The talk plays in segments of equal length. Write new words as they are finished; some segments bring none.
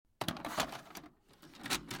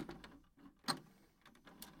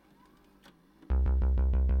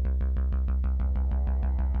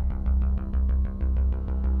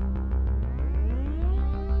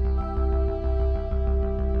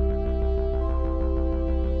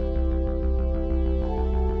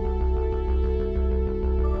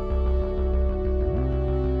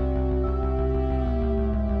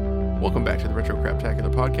Welcome back to the Retro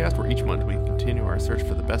Craptacular podcast, where each month we continue our search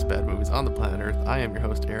for the best bad movies on the planet Earth. I am your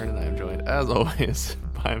host, Aaron, and I am joined, as always,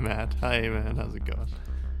 by Matt. Hi, man. How's it going?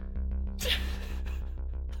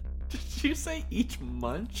 Did you say each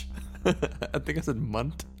munch? I think I said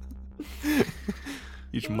month.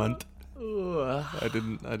 Each month. I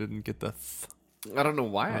didn't get the I don't know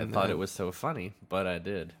why I On thought that. it was so funny, but I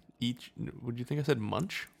did. each. Would you think I said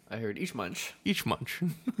munch? I heard each munch. Each munch.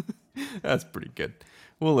 That's pretty good.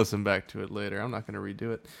 We'll listen back to it later. I'm not going to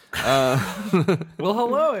redo it. Well,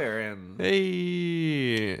 hello, Aaron.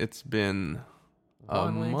 Hey, it's been a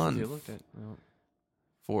 1 week since month you looked at. Oh.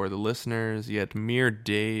 for the listeners, yet mere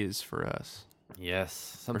days for us. Yes,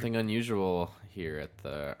 something unusual here at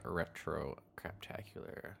the Retro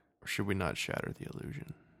Craptacular. Or should we not shatter the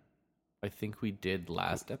illusion? I think we did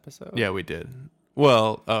last episode. Yeah, we did.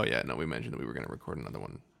 Well, oh yeah, no, we mentioned that we were going to record another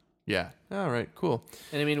one. Yeah. All right, cool.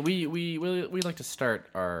 And I mean, we like to start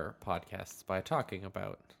our podcasts by talking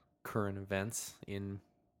about current events in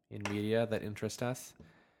media that interest us,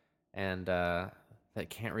 and that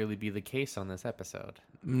can't really be the case on this episode.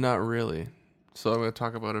 Not really. So I'm going to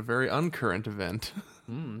talk about a very uncurrent event.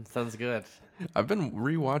 Sounds good. I've been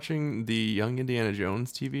rewatching the Young Indiana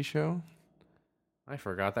Jones TV show. I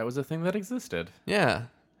forgot that was a thing that existed. Yeah.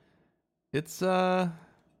 It's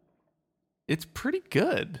pretty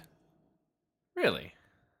good. Really?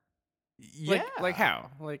 Yeah. Like how?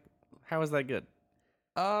 Like how is that good?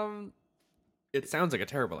 It sounds like a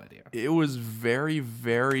terrible idea. It was very,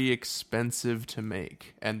 very expensive to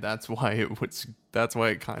make, and that's why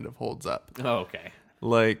it kind of holds up. Oh, okay.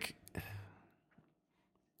 Like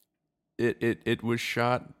it was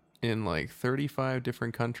shot in like 35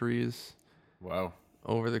 different countries Wow.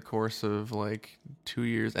 over the course of like 2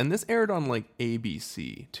 years, and this aired on like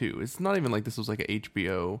ABC too. It's not even like this was like a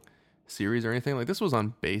HBO series or anything. Like this was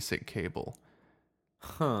on basic cable.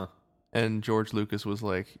 Huh. And George Lucas was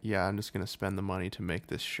like, yeah, I'm just going to spend the money to make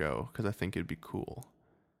this show because I think it'd be cool.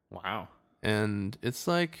 Wow. And it's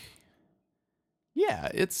like, yeah,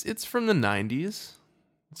 it's from the 90s.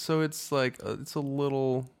 So it's like, it's a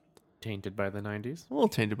little Tainted by the 90s?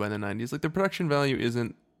 tainted by the 90s. Like the production value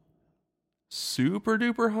isn't super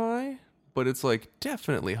duper high, but it's like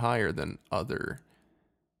definitely higher than other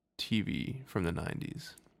TV from the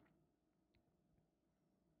 90s.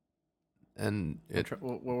 And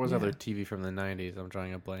What was other TV from the 90s? I'm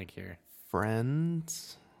drawing a blank here.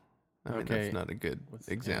 Friends. I mean, Okay. that's not a good Yeah.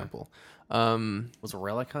 example. Was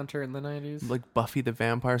Relic Hunter in the 90s? Like Buffy the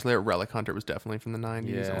Vampire Slayer. Relic Hunter was definitely from the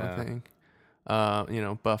 90s, I Yeah. would think.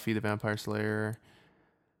 Buffy the Vampire Slayer,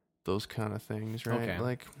 those kind of things, right? Okay.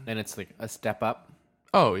 Like, and it's like a step up.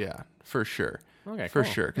 oh yeah, for sure. Okay, For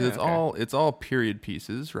cool. sure, because Yeah, it's all period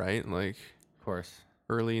pieces, right? Like Of course.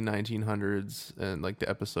 early 1900s, and like the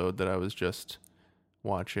episode that I was just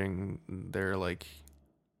watching, they're like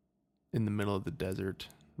in the middle of the desert.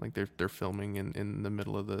 Like they're filming in the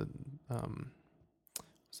middle of the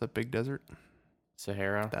what's that big desert?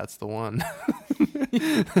 Sahara. That's the one.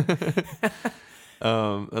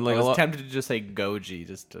 And like I a was lot, tempted to just say Goji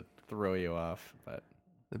just to throw you off, but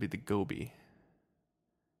that'd be the gobi.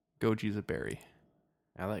 Goji's a berry.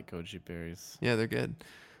 I like goji berries. Yeah, they're good.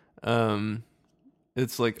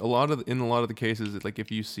 It's like in a lot of the cases, it's like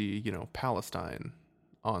if you see, Palestine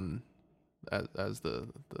on as the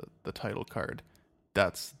title card,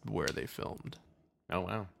 that's where they filmed. Oh,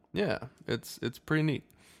 wow. Yeah, it's pretty neat.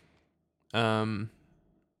 I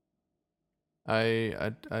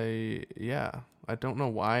don't know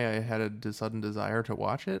why I had a sudden desire to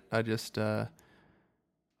watch it. I just I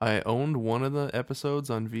owned one of the episodes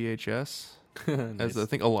on VHS, as I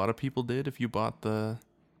think a lot of people did. If you bought the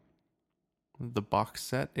box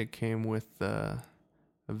set, it came with a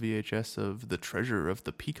VHS of The Treasure of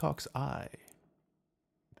the Peacock's Eye.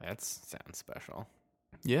 That sounds special.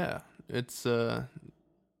 Yeah, it's one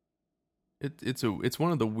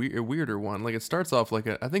of the weirder one. Like it starts off like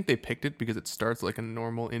I think they picked it because it starts like a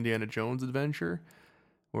normal Indiana Jones adventure,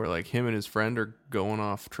 where like him and his friend are going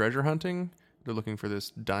off treasure hunting. They're looking for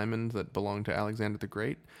this diamond that belonged to Alexander the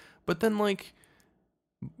Great. But then like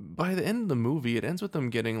by the end of the movie, it ends with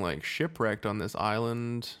them getting like shipwrecked on this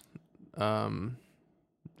island, and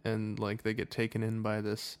like they get taken in by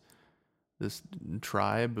this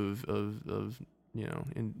tribe of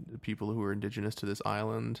people who are indigenous to this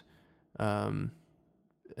island, and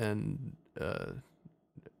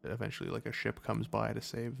eventually like a ship comes by to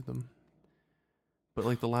save them. But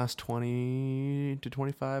like the last 20 to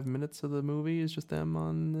 25 minutes of the movie is just them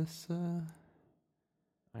on this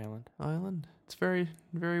island. It's very,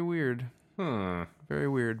 very weird. Very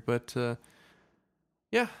weird. But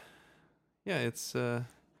yeah, it's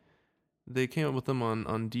they came up with them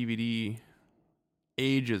on DVD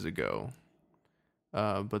ages ago.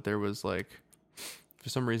 But there was like, for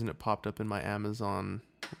some reason it popped up in my Amazon,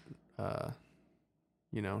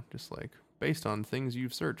 just like based on things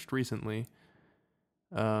you've searched recently.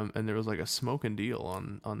 And there was like a smoking deal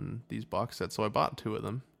on these box sets, so I bought 2 of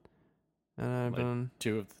them. And I've done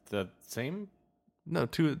 2 of the same? no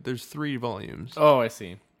 2. There's 3 volumes. Oh, I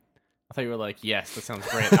see. I thought you were like, yes, that sounds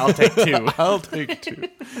great. I'll take 2. I'll take 2.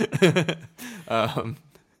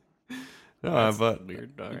 No, but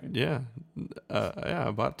weird. All right. yeah,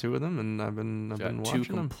 I bought 2 of them, and I've been Got 2 watching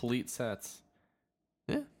them. complete sets.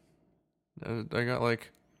 Yeah, I got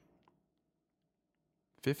like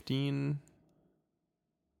 15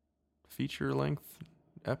 feature length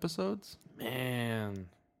episodes. Man,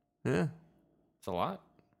 Yeah, it's a lot.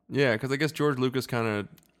 yeah, because I guess George Lucas kind of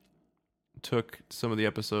took some of the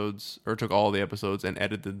episodes, or took all the episodes, and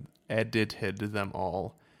edited them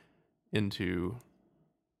all into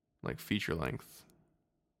like feature length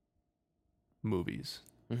movies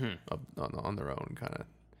on their own kind of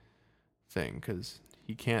thing, because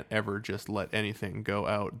he can't ever just let anything go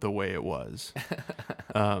out the way it was.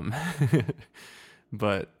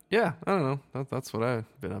 But yeah, I don't know. That's what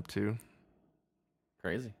I've been up to.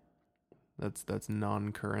 Crazy. That's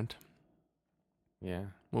non-current. Yeah.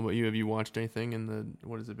 What about you? Have you watched anything in the,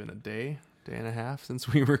 what has it been, a day and a half since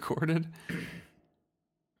we recorded?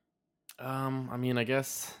 I mean, I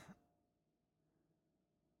guess.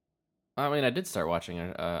 I mean, I did start watching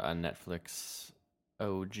a Netflix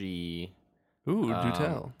OG. Ooh, do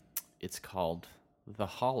tell. It's called The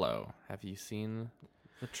Hollow. Have you seen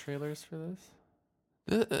the trailers for this?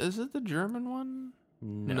 Is it the German one?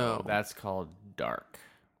 No. That's called Dark.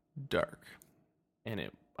 Dark. And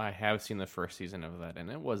I have seen the first season of that,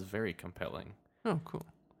 and it was very compelling. Oh, cool.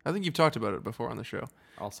 I think you've talked about it before on the show.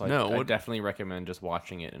 Also, I definitely recommend just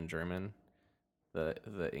watching it in German.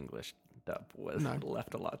 The English dub was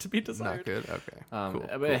left a lot to be desired. Not good.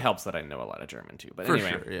 Okay. But it helps that I know a lot of German too. But for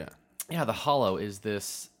anyway, sure, yeah. Yeah, The Hollow is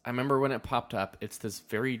this. I remember when it popped up. It's this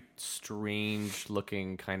very strange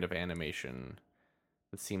looking kind of animation.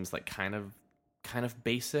 It seems like kind of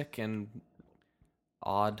basic and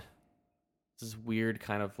odd. This weird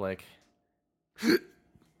kind of like.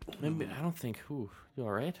 Maybe, I don't think. Ooh, you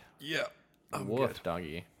all right? Yeah. I'm Woof, good.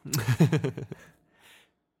 doggy.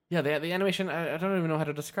 Yeah, the animation, I don't even know how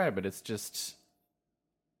to describe it. It's just,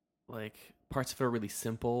 like, parts of it are really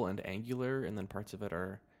simple and angular, and then parts of it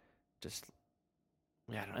are just,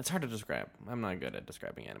 yeah, I don't know, it's hard to describe. I'm not good at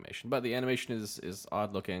describing animation, but the animation is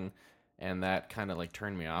odd looking, and that kind of, like,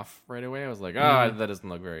 turned me off right away. I was like, that doesn't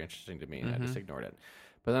look very interesting to me, and I just ignored it.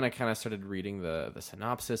 But then I kind of started reading the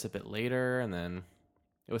synopsis a bit later, and then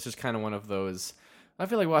it was just kind of one of those, I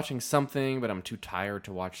feel like watching something, but I'm too tired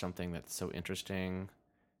to watch something that's so interesting.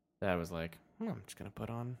 That I was like, I'm just going to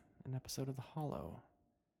put on an episode of The Hollow.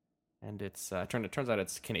 And it turns out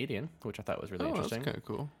it's Canadian, which I thought was really interesting. That's kind of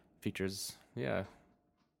cool. Features, yeah,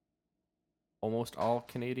 almost all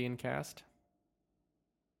Canadian cast.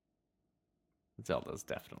 Zelda's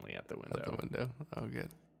definitely at the window. At the window. Oh, good.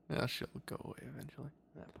 Yeah, she'll go away eventually.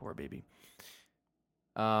 That poor baby.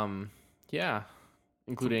 Yeah.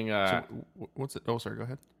 Including... what's it? Oh, sorry, go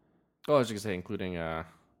ahead. Oh, I was just going to say, including our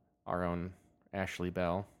own Ashley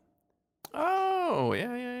Bell. Oh,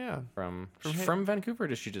 yeah. She's from Vancouver, or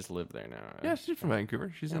does she just live there now? Yeah, she's from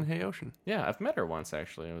Vancouver. She's in Hay Ocean. Yeah, I've met her once,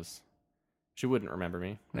 actually. She wouldn't remember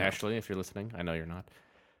me. No. Ashley, if you're listening, I know you're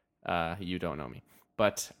not. You don't know me.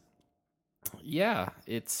 But, yeah,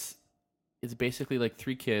 it's basically like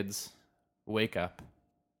 3 kids wake up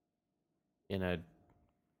in a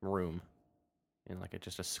room, in like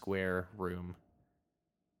just a square room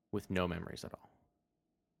with no memories at all.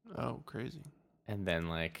 Oh, crazy. And then,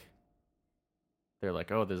 like, they're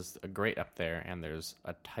like, oh, there's a grate up there, and there's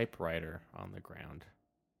a typewriter on the ground,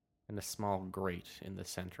 and a small grate in the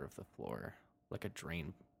center of the floor, like a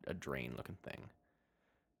drain looking thing.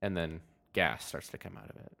 And then gas starts to come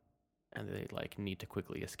out of it, and they, like, need to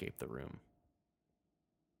quickly escape the room.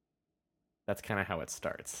 That's kind of how it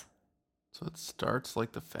starts. So it starts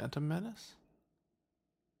like the Phantom Menace?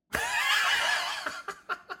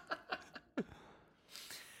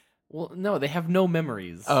 Well, no, they have no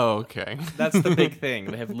memories. Oh, okay. That's the big thing.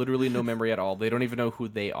 They have literally no memory at all. They don't even know who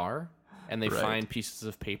they are, and they find pieces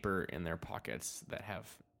of paper in their pockets that have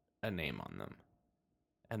a name on them.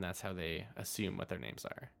 And that's how they assume what their names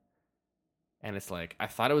are. And it's like, I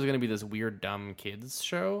thought it was going to be this weird, dumb kids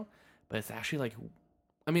show, but it's actually like,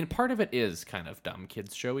 I mean, part of it is kind of dumb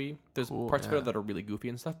kids showy. There's parts of it that are really goofy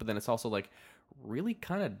and stuff, but then it's also like really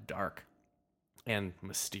kind of dark and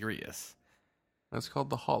mysterious. That's called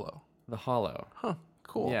The Hollow. The Hollow. Huh.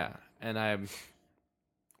 Cool. Yeah. and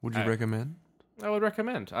Would you I- recommend? I would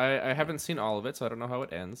recommend. I haven't seen all of it, so I don't know how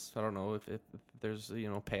it ends. I don't know if there's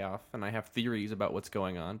payoff, and I have theories about what's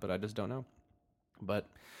going on, but I just don't know. But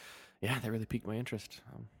yeah, that really piqued my interest.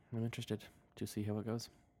 I'm interested to see how it goes.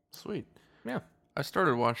 Sweet. Yeah, I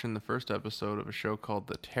started watching the first episode of a show called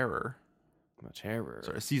The Terror. The Terror.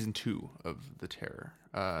 Sorry, season 2 of The Terror.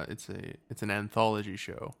 It's an anthology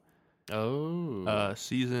show. Oh,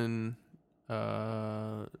 Season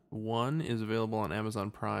 1 is available on Amazon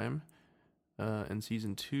Prime, and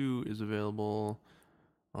season 2 is available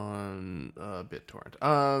on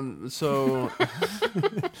BitTorrent. So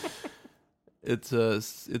it's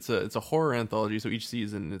a horror anthology. So each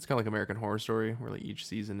season, it's kind of like American Horror Story, where like each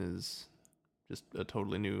season is just a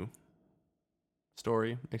totally new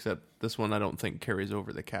story. Except this one, I don't think carries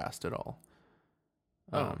over the cast at all.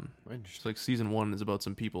 interesting. So like season 1 is about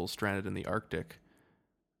some people stranded in the Arctic.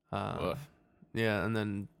 Woof. Yeah, and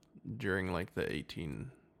then during like the 1800s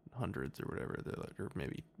or whatever, they're like, or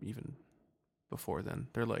maybe even before then,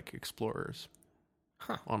 they're like explorers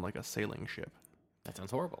on like a sailing ship. That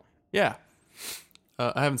sounds horrible. Yeah,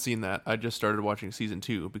 I haven't seen that. I just started watching season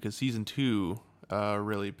 2 because season 2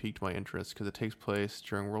 really piqued my interest because it takes place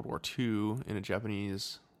during World War II in a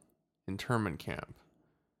Japanese internment camp.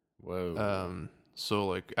 Whoa. So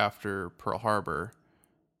like after Pearl Harbor,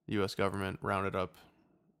 the U.S. government rounded up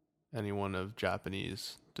anyone of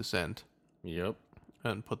Japanese descent Yep.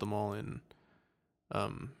 and put them all in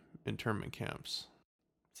internment camps.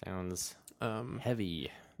 Sounds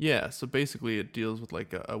heavy. Yeah, so basically it deals with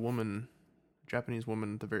like a woman, Japanese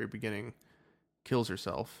woman at the very beginning, kills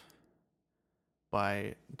herself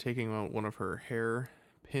by taking out one of her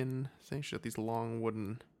hairpin things. She got these long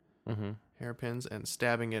wooden Mm-hmm. hairpins and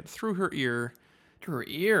stabbing it through her ear Your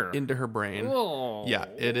ear. into her brain. Oh. Yeah,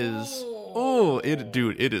 it is. Oh, it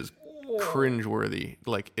is cringeworthy.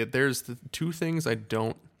 Like, there's the two things I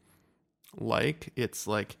don't like. It's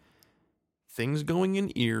like things going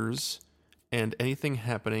in ears and anything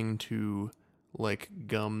happening to like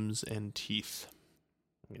gums and teeth.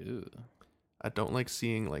 Ew. I don't like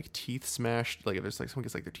seeing like teeth smashed. Like if there's like someone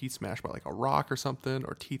gets like their teeth smashed by like a rock or something,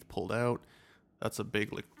 or teeth pulled out. That's a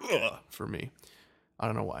big like ugh for me. I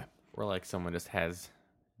don't know why. Or like someone just has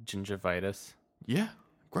gingivitis. Yeah,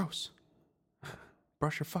 gross.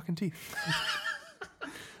 Brush your fucking teeth.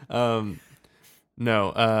 No.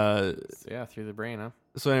 So yeah, through the brain, huh?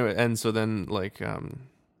 So anyway, and so then like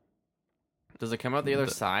Does it come out the other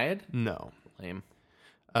side? no. Lame.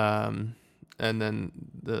 And then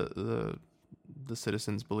the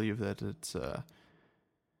citizens believe that it's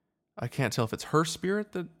I can't tell if it's her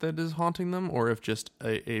spirit that is haunting them or if just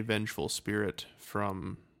a vengeful spirit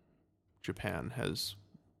from Japan has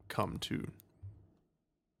come to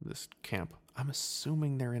this camp. I'm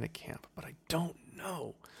assuming they're in a camp, but I don't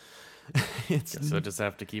know. So just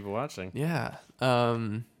have to keep watching. Yeah.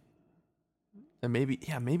 And maybe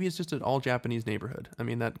it's just an all Japanese neighborhood. I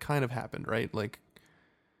mean, that kind of happened, right? Like,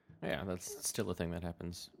 Yeah, that's still a thing that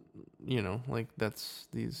happens. you know, like that's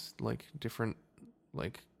these like different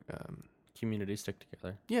like Communities stick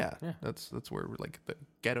together. yeah, Yeah. that's where like the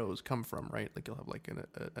ghettos come from, right? Like you'll have like an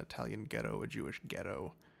Italian ghetto, a Jewish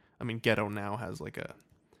ghetto. I mean, ghetto now has like a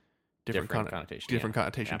different connotation. different yeah.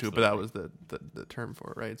 connotation to it, but that was the term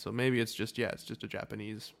for it, right? So maybe it's just it's just a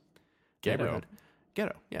Japanese Ghetto. neighborhood.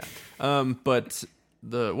 Ghetto, yeah. But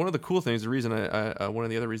one of the cool things, the reason I one of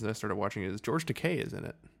the other reasons I started watching it is George Takei is in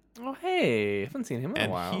it, Oh, hey. I haven't seen him in and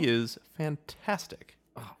a while. he is fantastic.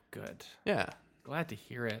 Oh, good. Yeah, Glad to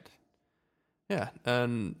hear it. yeah,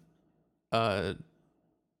 and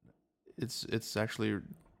it's actually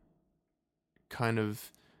kind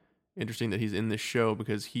of interesting that he's in this show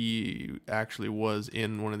because he actually was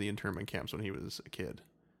in one of the internment camps when he was a kid.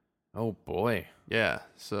 Oh, boy. Yeah,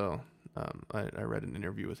 so I read an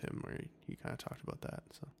interview with him where he kind of talked about that.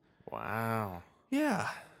 So Wow. yeah,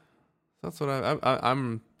 that's what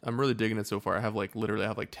I'm really digging it so far. I have like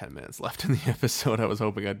 10 minutes left in the episode. I was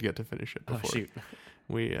hoping I'd get to finish it Oh, before shoot.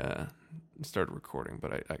 we started recording,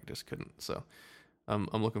 but I just couldn't. So I'm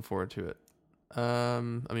looking forward to it. I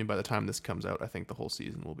mean, by the time this comes out, I think the whole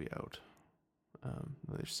season will be out.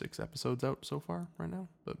 There's 6 episodes out so far right now,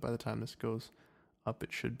 but by the time this goes up,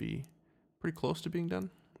 it should be pretty close to being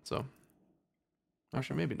done. So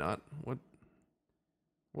actually, maybe not.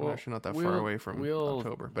 We're actually not that far away from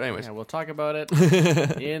October. But anyways, Yeah, we'll talk about it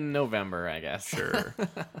in November, I guess. sure.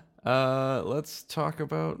 Let's talk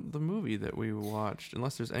about the movie that we watched.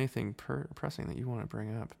 Unless there's anything pressing that you want to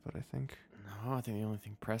bring up, but I think No, I think the only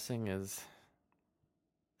thing pressing is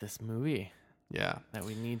this movie yeah. that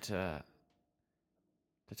we need to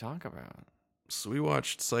talk about. So we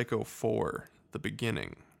watched Psycho 4, The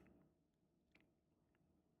Beginning.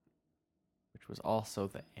 was also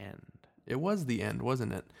the end. It was the end,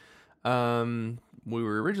 wasn't it? We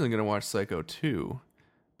were originally going to watch Psycho 2,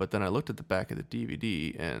 but then I looked at the back of the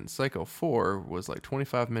DVD, and Psycho 4 was like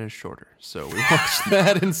 25 minutes shorter. So we watched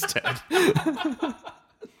that instead.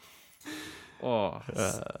 Oh,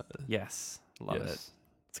 yes. Love yes. it.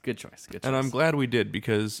 It's a good choice. Good choice. And I'm glad we did,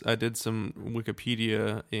 because I did some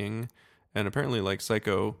Wikipedia-ing, and apparently like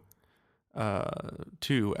Psycho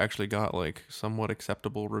 2 actually got like somewhat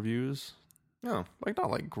acceptable reviews. Oh, Like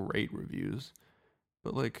not like great reviews,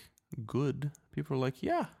 but like good. People are like,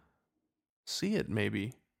 yeah, see it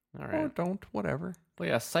maybe. all Or right. don't, whatever. Well,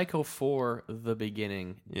 yeah, Psycho 4, the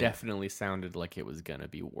beginning, Yeah. definitely sounded like it was going to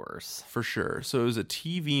be worse. For sure. So it was a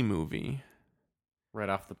TV movie Right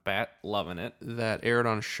off the bat, loving it. that aired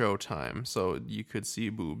on Showtime, so you could see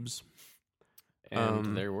boobs.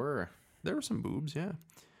 And there were. There were some boobs, yeah.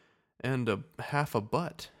 And half a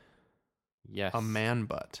butt. Yes. A man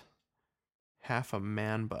butt. Half a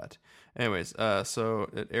man butt. Anyways, so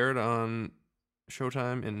it aired on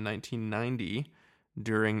Showtime in 1990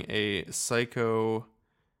 during a Psycho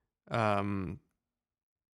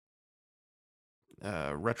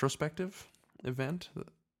retrospective event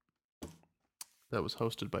that was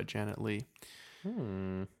hosted by Janet Leigh.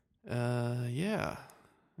 Yeah.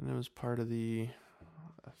 And it was part of the...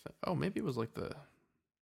 maybe it was like the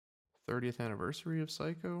 30th anniversary of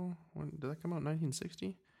Psycho. When did that come out?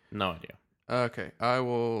 1960? No idea. Okay, I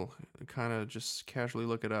will kind of just casually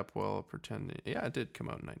look it up while pretending. Yeah, it did come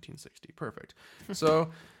out in 1960. Perfect. So,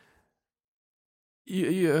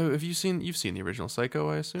 you've seen the original Psycho,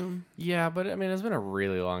 I assume? Yeah, but I mean, it's been a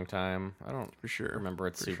really long time. I don't For sure. remember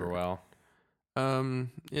it For super sure. well.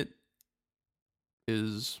 It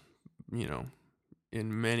is,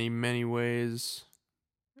 in many, many ways,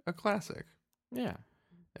 a classic, Yeah.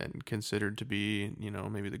 and considered to be,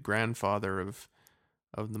 maybe the grandfather of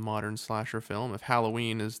the modern slasher film. If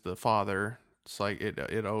Halloween is the father,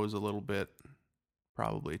 it owes a little bit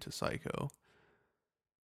probably to Psycho.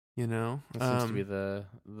 That seems to be the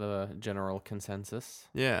general consensus.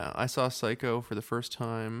 Yeah, I saw Psycho for the first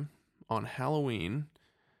time on Halloween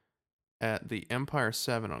at the Empire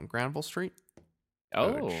 7 on Granville Street.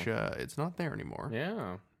 Oh. Which, it's not there anymore.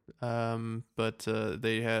 Yeah. But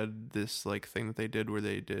they had this like thing that they did where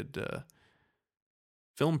they did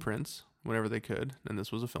film prints whenever they could, and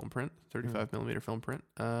this was a film print, 35 millimeter film print.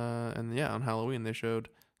 And yeah, on Halloween they showed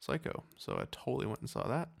Psycho, so I totally went and saw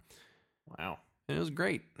that, Wow. and it was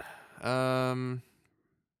great. I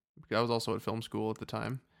was also at film school at the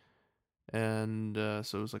time, and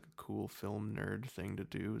so it was like a cool film nerd thing to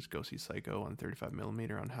do, is go see Psycho on 35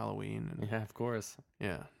 millimeter on Halloween. And Yeah, of course.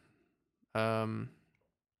 yeah. So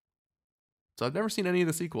I've never seen any of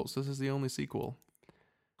the sequels. This is the only sequel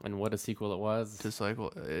And what a sequel it was. to Cycle.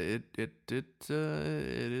 It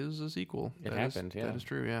is a sequel. It happened, yeah. That is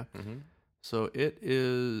true, yeah. Mm-hmm. So it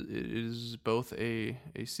is both a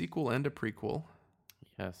sequel and a prequel.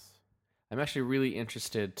 Yes. I'm actually really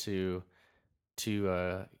interested to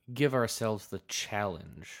give ourselves the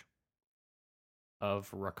challenge of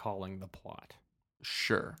recalling the plot.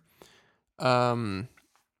 Sure.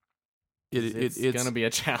 It's going to be a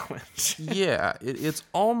challenge. Yeah, it's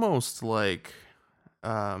almost like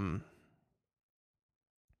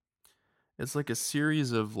it's like a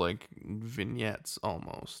series of like vignettes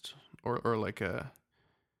almost, or like a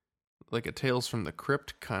Tales from the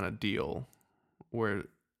Crypt kind of deal, where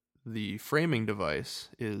the framing device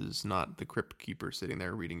is not the crypt keeper sitting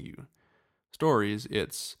there reading you stories.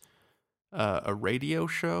 It's a radio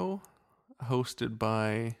show hosted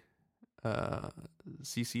by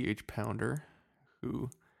CCH Pounder, who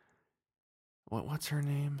what's her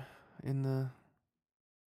name in the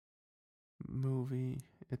movie?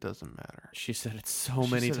 It doesn't matter. She said it so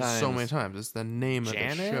She many said it times. so many times. It's the name of the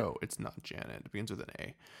Janet? show. It's not Janet. It begins with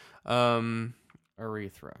an A.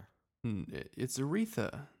 Urethra. It's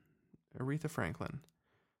Aretha Franklin.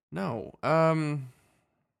 No.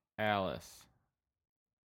 Alice.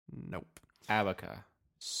 Nope. Abaca.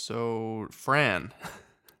 So Fran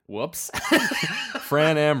Whoops.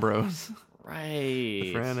 Fran Ambrose. Right.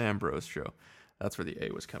 The Fran Ambrose show. That's where the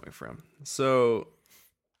A was coming from. So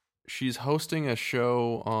she's hosting a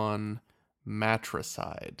show on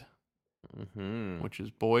Matricide, Mm-hmm. which is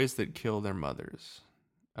boys that kill their mothers.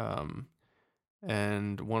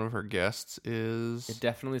 And one of her guests is It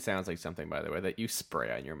definitely sounds like something, by the way, that you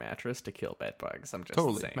spray on your mattress to kill bed bugs. I'm just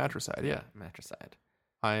totally saying. Matricide. Yeah, Matricide.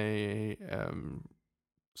 I am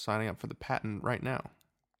signing up for the patent right now.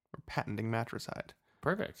 We're patenting Matricide.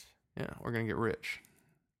 Perfect. Yeah, we're gonna get rich.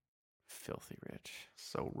 Filthy rich.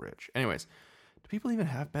 So rich. Anyways, do people even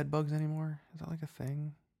have bed bugs anymore? Is that like a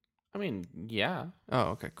thing? I mean, yeah. Oh,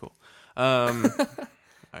 okay, cool. I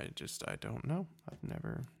don't know. I've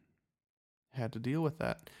never had to deal with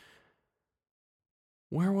that.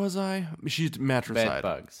 Where was I? She's matricide. Bed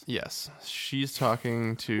bugs. Yes. She's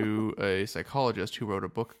talking to a psychologist who wrote a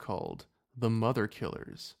book called The Mother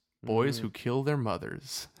Killers. Boys who kill their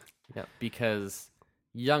mothers. Yeah, because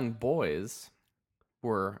young boys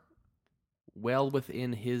were well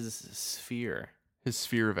within his sphere. His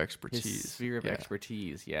sphere of expertise. His sphere of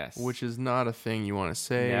expertise, yes. Which is not a thing you want to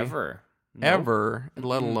say. Never. Ever,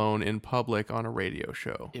 let alone in public on a radio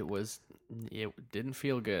show. It didn't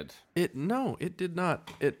feel good. It did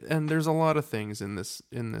not. And there's a lot of things in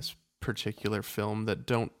this particular film that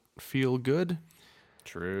don't feel good.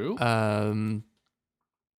 True.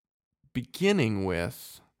 Beginning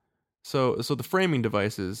with so the framing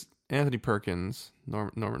device is Anthony Perkins,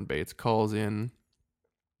 Norman Bates, calls in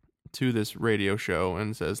to this radio show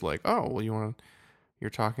and says like, "Oh, well, you're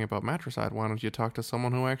talking about matricide. Why don't you talk to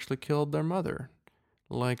someone who actually killed their mother,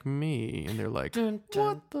 like me?" And they're like, "What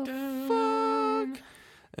the fuck?"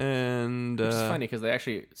 And it's funny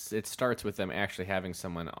because it starts with them actually having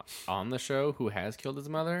someone on the show who has killed his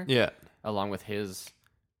mother. Yeah, along with his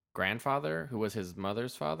grandfather, who was his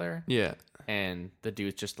mother's father. Yeah, and the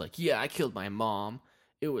dude's just like, "Yeah, I killed my mom.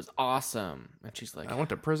 It was awesome." And she's like, "I went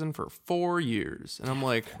to prison for 4 years." And I'm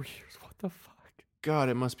like, 4 years? What the fuck? God,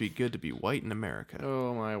 it must be good to be white in America.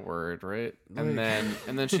 Oh my word, right? And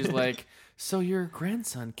then she's like, "So your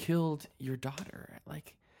grandson killed your daughter.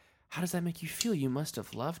 Like, how does that make you feel? You must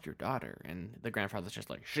have loved your daughter." And the grandfather's just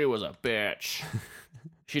like, "She was a bitch.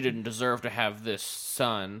 She didn't deserve to have this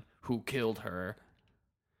son who killed her."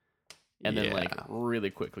 And then like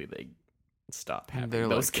really quickly they stop having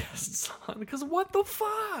those guests on because what the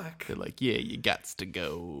fuck? They're like, "Yeah, you gots to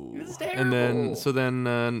go." It was terrible. And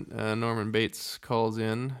then Norman Bates calls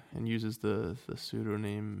in and uses the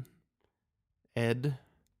pseudonym Ed,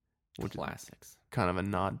 which Classics. is kind of a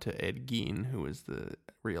nod to Ed Gein, who is the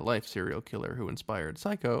real life serial killer who inspired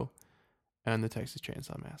Psycho and the Texas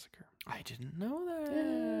Chainsaw Massacre. I didn't know that.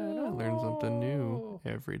 Yeah, I learn something new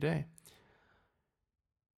every day.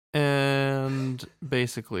 And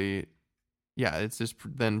basically, yeah, it's just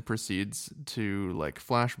then proceeds to like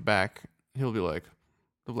flashback. He'll be like,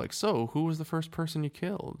 "So who was the first person you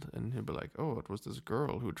killed?" And he'll be like, "Oh, it was this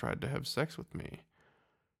girl who tried to have sex with me."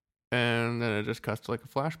 And then it just cuts to like a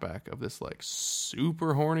flashback of this like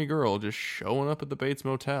super horny girl just showing up at the Bates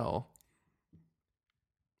Motel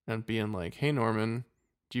and being like, "Hey Norman,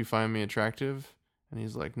 do you find me attractive?" And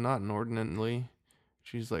he's like, "Not inordinately."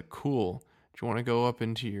 She's like, "Cool. Do you want to go up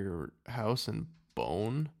into your house and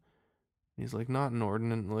bone?" And he's like, "Not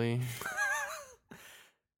inordinately."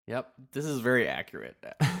 Yep, this is very accurate.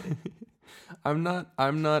 I'm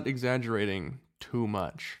not exaggerating too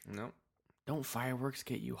much. No. Don't fireworks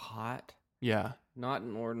get you hot? Yeah. Not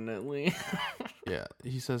inordinately. Yeah,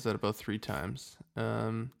 he says that about 3 times.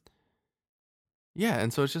 Yeah,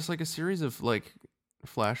 and so it's just like a series of like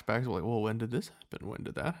flashbacks of like, well, when did this happen? When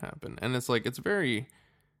did that happen? And it's like, it's very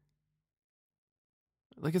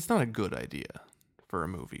like, it's not a good idea for a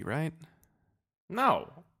movie, right?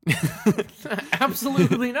 No.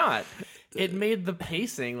 Absolutely not. It made the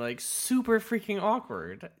pacing like super freaking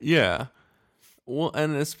awkward. Yeah. Well,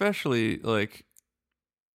 and especially like,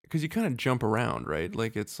 because you kind of jump around, right?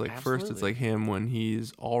 Like, it's like Absolutely. First it's like him when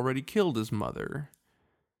he's already killed his mother.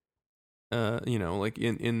 Like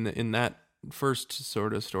in that first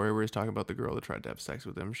sort of story where he's talking about the girl that tried to have sex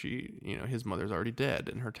with him, his mother's already dead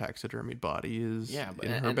and her taxidermied body is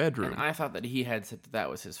in her bedroom. And I thought that he had said that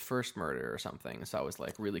was his first murder or something, so I was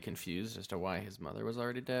like really confused as to why his mother was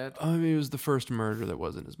already dead. I mean, it was the first murder that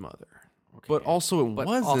wasn't his mother. Okay. But also it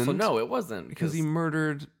wasn't. Also, no, it wasn't. Because he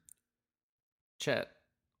murdered Chet.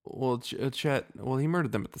 Well, Chet, he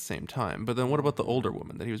murdered them at the same time. But then what about the older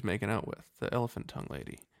woman that he was making out with? The elephant tongue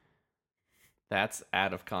lady. That's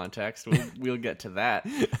out of context. We'll get to that.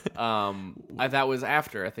 That was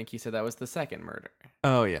after. I think he said that was the second murder.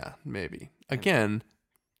 Oh, yeah, maybe. Again,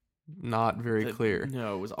 not very clear.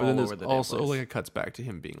 No, it was but all over the also, place. like, it cuts back to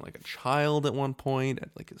him being, like, a child at one point at,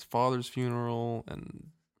 like, his father's funeral and,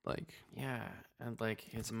 like... Yeah, and, like,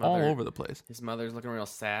 his mother... all over the place. His mother's looking real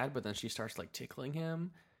sad, but then she starts, like, tickling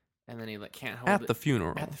him, and then he, like, can't hold it... At the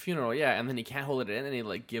funeral. At the funeral, yeah, and then he can't hold it in, and he,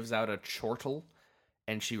 like, gives out a chortle,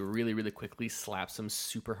 and she really, really quickly slaps him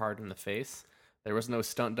super hard in the face. There was no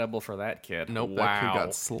stunt double for that kid. Nope, wow. that kid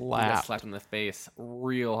got slapped. He got slapped in the face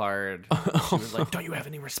real hard. She was like, "Don't you have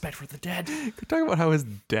any respect for the dead?" Talk about how his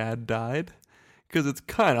dad died, because it's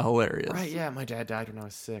kind of hilarious. Right, yeah, my dad died when I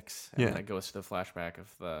was 6. And then it goes to the flashback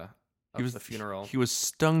of the funeral. He was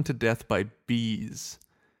stung to death by bees.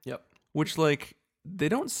 Yep. Which, like, they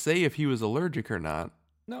don't say if he was allergic or not,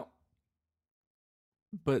 No.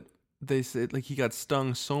 but they said like he got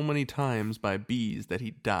stung so many times by bees that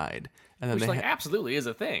he died. And then Which, they like, absolutely is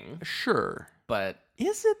a thing. sure. But,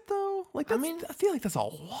 Is it though? Like I that's, mean- I feel like that's a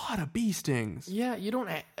lot of bee stings. yeah, you don't...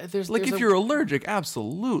 There's Like there's if a- you're allergic,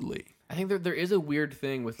 absolutely. I think there is a weird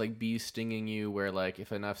thing with, like, bees stinging you where, like,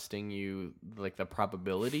 if enough sting you, like, the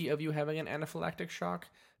probability of you having an anaphylactic shock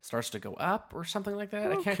starts to go up or something like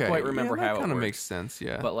that. I can't Okay, quite remember yeah, that how it kind of works. makes sense,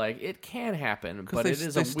 yeah. But, like, it can happen. 'Cause But they, it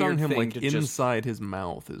is they a stung weird him thing like to just... inside his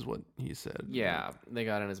mouth, is what he said. Yeah, they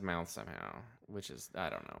got in his mouth somehow, which is, I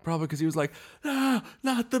don't know. Probably because he was like, ah,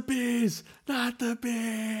 not the bees, not the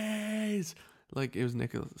bees. Like it was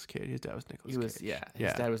Nicolas Cage. His dad was Nicolas He was, Cage. yeah,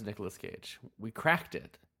 his dad was Nicolas Cage. We cracked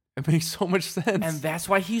it. It makes so much sense. And that's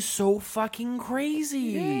why he's so fucking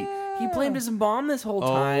crazy. He blamed his mom this whole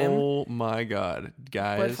time. Oh my god,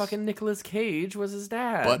 guys! But fucking Nicolas Cage was his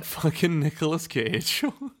dad. But fucking Nicolas Cage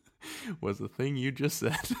was the thing you just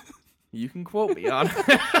said. You can quote me on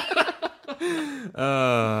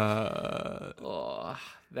Oh,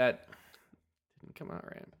 that didn't come out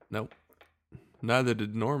right. Nope. Neither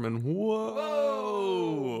did Norman.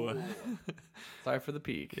 Whoa! Sorry for the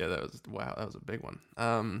peak. Yeah, that was wow. That was a big one.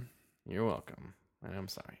 You're welcome. And I'm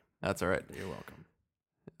sorry. That's all right. You're welcome.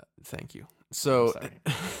 Thank you. So, Sorry.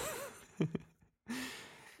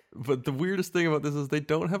 but the weirdest thing about this is they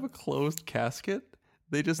don't have a closed casket.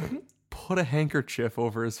 They just put a handkerchief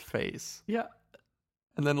over his face. Yeah.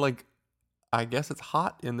 And then, like, I guess it's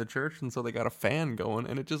hot in the church, and so they got a fan going,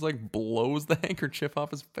 and it just, like, blows the handkerchief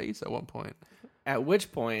off his face at one point. At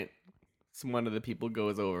which point, one of the people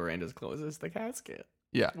goes over and just closes the casket.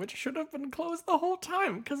 Yeah. Which should have been closed the whole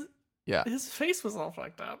time because Yeah. his face was all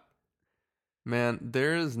fucked up. Man,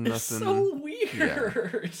 there is nothing. It's so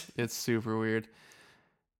weird. It's super weird.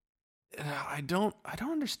 I don't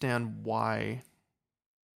understand why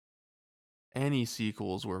any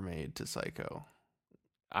sequels were made to Psycho.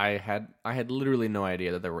 I had literally no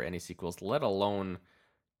idea that there were any sequels, let alone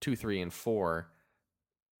 2, 3, and 4.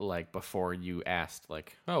 Like before you asked,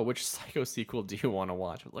 like, oh, which Psycho sequel do you want to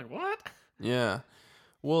watch? I was like, what? Yeah.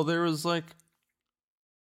 Well, there was like,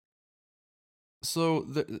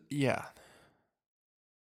 yeah.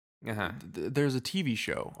 Uh-huh. There's a TV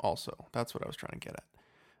show also. That's what I was trying to get at.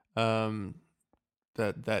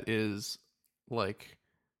 That is like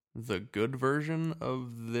the good version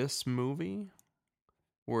of this movie,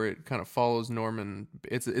 where it kind of follows Norman.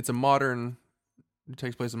 It's a modern. It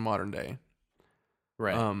takes place in modern day.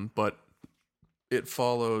 Right. But it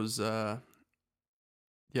follows,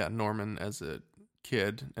 Norman as a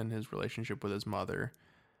kid and his relationship with his mother,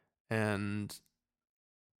 and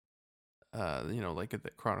like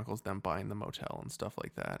it chronicles them buying the motel and stuff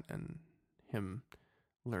like that, and him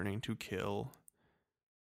learning to kill.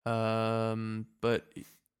 But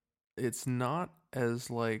it's not as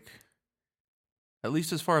like, at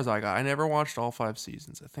least as far as I got. I never watched all 5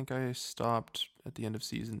 seasons. I think I stopped at the end of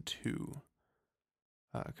season 2.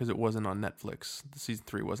 Because it wasn't on Netflix. The season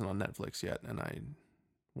 3 wasn't on Netflix yet, and I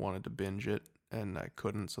wanted to binge it, and I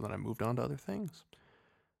couldn't, so then I moved on to other things.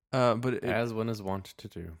 But as one is wont to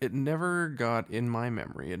do. it never got, in my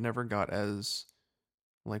memory, it never got as,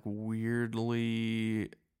 like, weirdly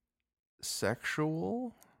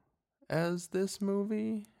sexual as this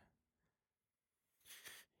movie.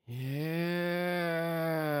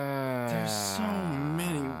 Yeah. There's so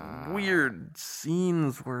many weird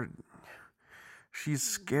scenes where she's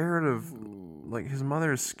scared of, like, his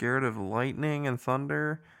mother is scared of lightning and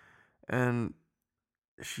thunder, and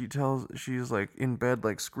she's like in bed,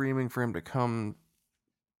 like screaming for him to come,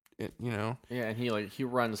 Yeah, and he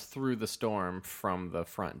runs through the storm from the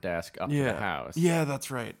front desk up to Yeah. the house. Yeah,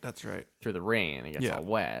 that's right. Through the rain, it gets all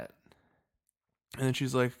wet. And then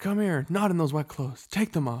she's like, come here, not in those wet clothes,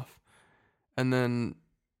 take them off. And then,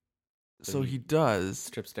 so he does.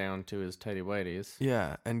 Strips down to his tighty whities.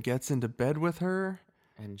 Yeah, and gets into bed with her.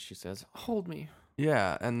 And she says, hold me.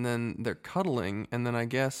 Yeah, and then they're cuddling, and then I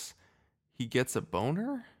guess he gets a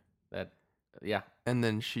boner? Yeah. And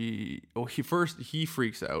then he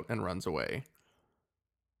freaks out and runs away.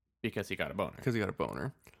 Because he got a boner. Because he got a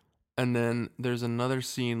boner. And then there's another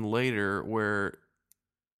scene later where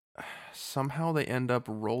somehow they end up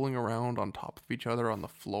rolling around on top of each other on the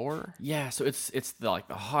floor. Yeah, so it's the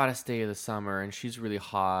hottest day of the summer, and she's really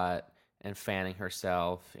hot and fanning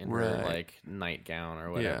herself in her like nightgown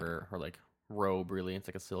or whatever, her like robe. Really, it's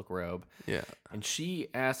like a silk robe. Yeah, and she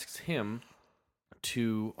asks him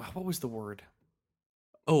to what was the word?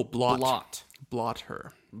 Oh, blot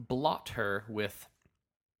her with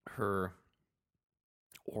her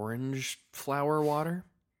orange flower water.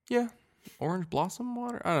 Yeah. Orange blossom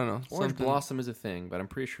water? I don't know. Orange something. blossom is a thing, but I'm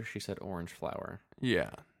pretty sure she said orange flower.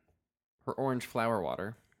 Yeah, Her orange flower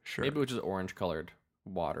water. sure. Maybe which is orange colored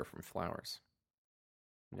water from flowers.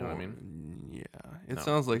 You know what I mean? Yeah. It No,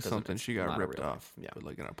 sounds it like doesn't- something it's she got not a ripped real off. thing. Yeah. But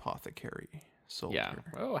like an apothecary sold Yeah. her.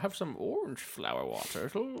 Oh, have some orange flower water.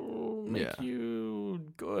 It'll make Yeah.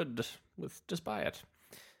 you good. Just buy it.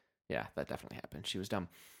 Yeah, that definitely happened. She was dumb.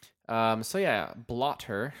 So yeah, blot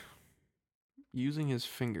her. Using his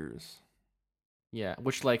fingers. Yeah,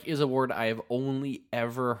 which like is a word I have only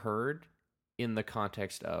ever heard in the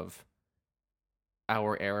context of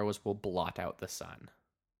our arrows will blot out the sun.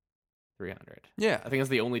 300. Yeah. I think that's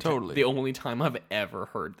the only Totally. the only time I've ever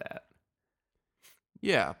heard that.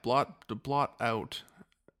 Yeah. To blot out.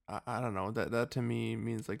 I don't know. That to me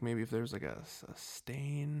means like maybe if there's like a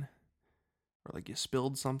stain or like you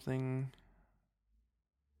spilled something.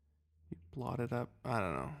 You blot it up. I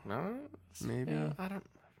don't know. No, Maybe. yeah, I don't.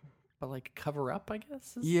 But like cover up, I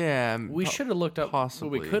guess. Yeah. We should have looked up.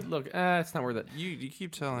 possibly. We could look. It's not worth it. You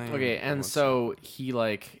keep telling. Okay, and what's- so he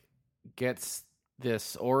like gets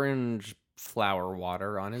this orange flower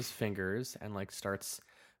water on his fingers and like starts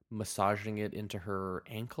massaging it into her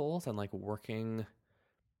ankles and like working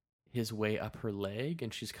his way up her leg,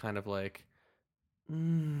 and she's kind of like,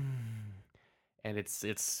 and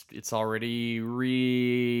it's already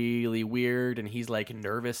really weird, and he's like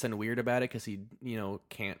nervous and weird about it because he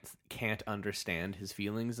can't understand his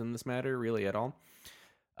feelings in this matter really at all.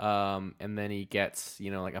 And then he gets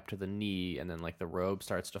like up to the knee, and then like the robe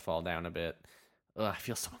starts to fall down a bit. Ugh, I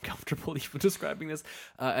feel so uncomfortable even describing this.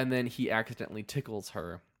 And then he accidentally tickles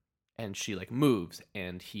her, and she like moves,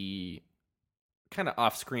 and he kind of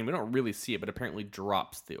off screen, we don't really see it, but apparently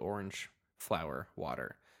drops the orange flower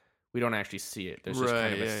water. We don't actually see it. There's just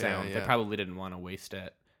kind of a sound. They probably didn't want to waste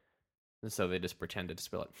it, and so they just pretended to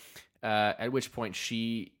spill it. At which point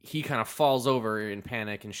he kind of falls over in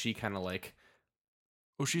panic, and she kind of like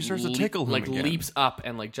she starts to tickle him like again. leaps up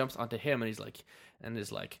and like jumps onto him, and he's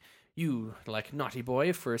like, you like naughty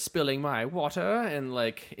boy for spilling my water, and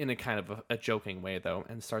like in a kind of a joking way though,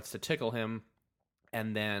 and starts to tickle him.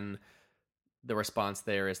 And then the response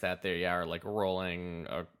there is that they are like rolling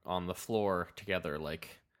on the floor together, like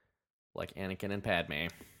Anakin and Padme.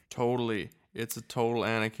 Totally. It's a total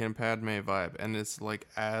Anakin Padme vibe, and it's like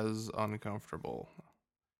as uncomfortable.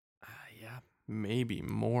 Yeah. Maybe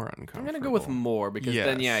more uncomfortable. I'm going to go with more because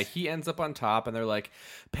then, yeah, Yes. he ends up on top and they're like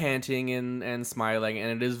panting and smiling,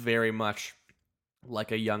 and it is very much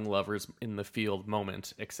like a young lovers in the field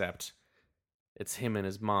moment, except it's him and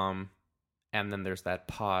his mom, and then there's that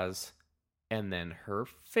pause, and then her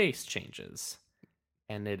face changes,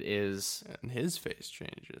 and it is And his face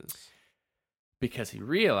changes. because he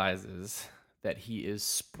realizes that he is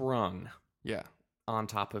sprung Yeah. on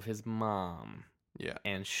top of his mom, Yeah.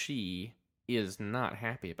 and she is not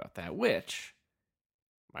happy about that, which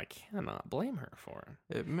I cannot blame her for.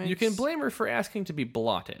 It makes You can blame her for asking to be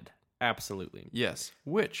blotted. Absolutely. Yes.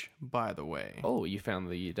 Which, by the way, Oh, you found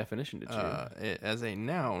the definition, did you? as a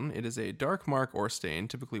noun, it is a dark mark or stain,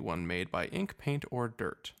 typically one made by ink, paint, or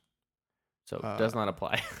dirt. So it does not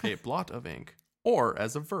apply. A blot of ink. Or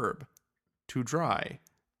as a verb, to dry,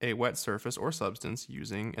 a wet surface or substance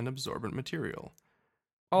using an absorbent material.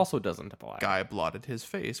 Also doesn't apply. Guy blotted his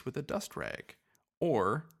face with a dust rag.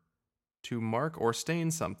 Or, to mark or stain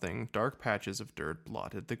something, dark patches of dirt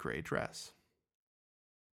blotted the gray dress.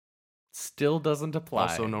 Still doesn't apply.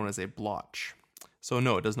 Also known as a blotch. So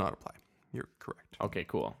no, it does not apply. You're correct. Okay,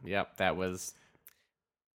 cool. Yep, that was...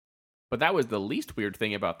 But that was the least weird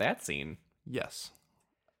thing about that scene. Yes.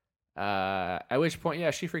 At which point,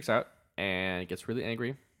 yeah, she freaks out and gets really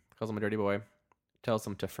angry, calls him a dirty boy, tells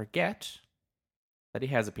him to forget that he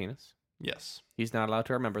has a penis. Yes. He's not allowed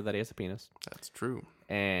to remember that he has a penis. That's true.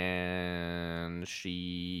 And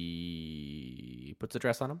she puts a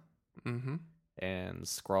dress on him Mm-hmm. and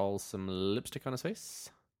scrawls some lipstick on his face.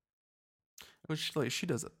 Which, like, she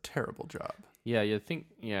does a terrible job. Yeah, you think...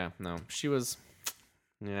 Yeah, no. She was...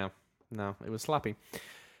 Yeah, no. It was sloppy.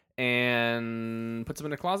 And puts him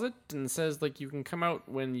in a closet and says, like, you can come out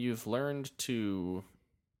when you've learned to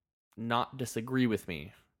not disagree with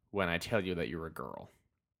me when I tell you that you're a girl.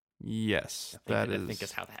 Yes. I think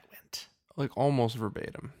is how that went. like almost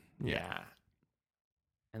verbatim. Yeah.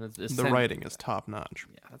 And it's The writing is top notch.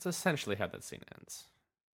 Yeah, that's essentially how that scene ends.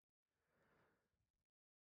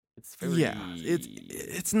 It's very... Yeah,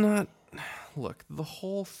 it's not. Look, the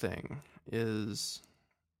whole thing is,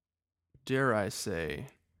 dare I say,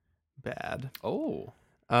 bad. Oh,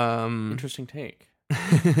 Um, interesting take.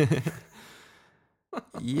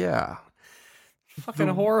 yeah. Fucking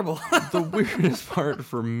The- horrible. The weirdest part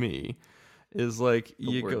for me is like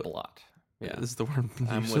The you word go. blot. Yeah. is the word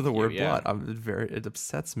I'm use with of the you, word yeah. blood. It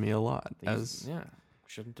upsets me a lot.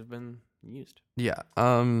 Shouldn't have been used. Yeah.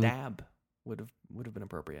 Dab would have been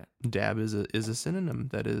appropriate. Dab is a synonym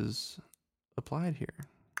that is applied here.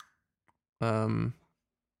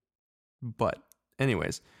 But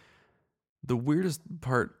anyways, the weirdest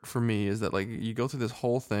part for me is that like you go through this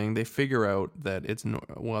whole thing, they figure out that it's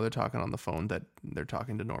while they're talking on the phone that they're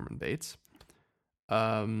talking to Norman Bates.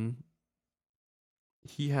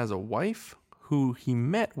 He has a wife who he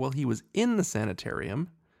met while he was in the sanitarium.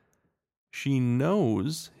 She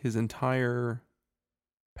knows his entire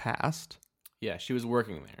past. Yeah, she was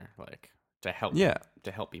working there, like to help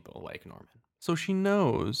people like Norman. So she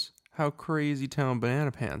knows how crazy town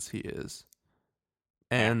banana pants he is.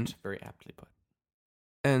 And Very aptly put.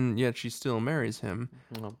 And yet she still marries him.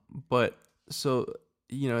 Well, But so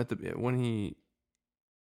when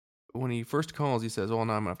he first calls, he says, "Oh,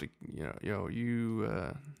 now I'm gonna have to,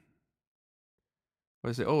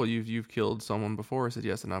 I say, "Oh, you've killed someone before." I said,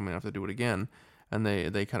 "Yes," and now I'm gonna have to do it again. And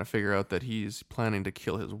they kind of figure out that he's planning to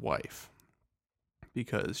kill his wife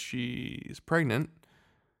because she's pregnant,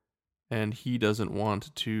 and he doesn't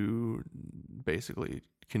want to basically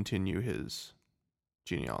continue his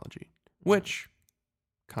genealogy, which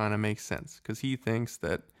kind of makes sense because he thinks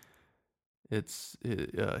that it's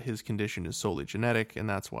his condition is solely genetic, and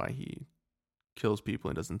that's why he kills people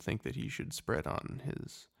and doesn't think that he should spread on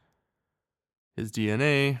his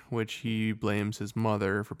DNA, which he blames his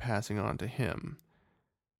mother for passing on to him.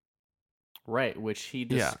 Right, which he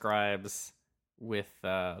describes with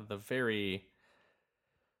the very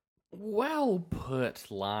well put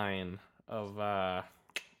line of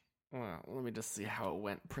well, let me just see how it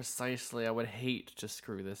went precisely. I would hate to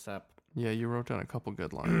screw this up. Yeah, you wrote down a couple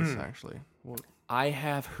good lines, actually. I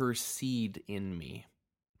have her seed in me.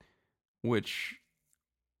 Which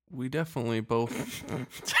we definitely both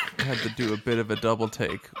had to do a bit of a double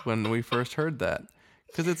take when we first heard that.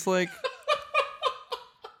 Because it's like...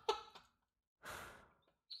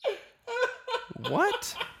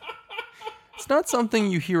 What? It's not something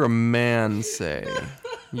you hear a man say,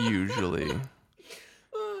 usually.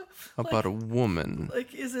 About a woman.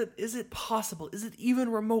 Like, is it possible? Is it even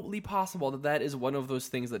remotely possible that is one of those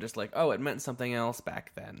things that just like, oh, it meant something else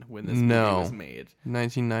back then when this movie was made?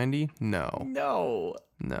 1990? No.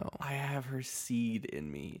 No. I have her seed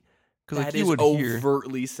in me. Because That like, is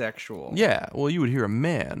overtly sexual. Yeah, well, you would hear a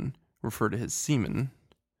man refer to his semen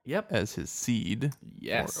Yep. as his seed.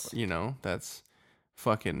 Yes. Or, that's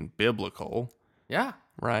fucking biblical. Yeah.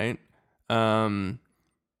 Right?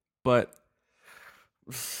 But...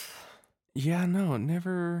 Yeah, no,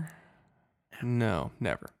 never. No,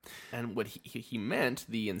 never. And what he meant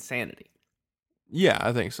the insanity. Yeah,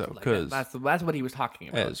 I think so. Like, Because that's what he was talking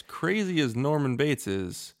about. as crazy as Norman Bates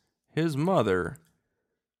is, his mother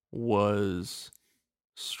was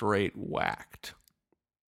straight whacked.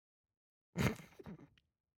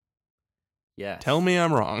 Yes. Tell me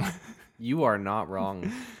I'm wrong. You are not wrong.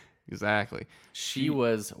 Exactly. She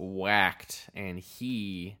was whacked, and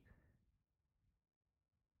he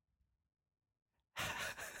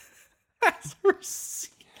has her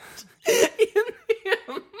seed in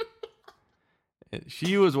him.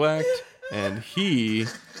 She was whacked, and he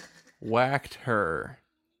whacked her.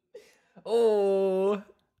 Oh.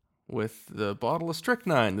 With the bottle of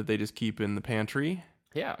strychnine that they just keep in the pantry.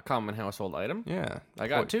 Yeah, a common household item. Yeah. I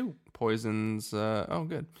got two. Poisons. Oh,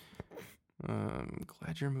 good.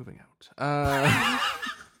 Glad you're moving out.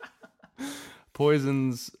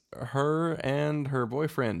 Poisons her and her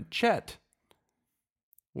boyfriend, Chet.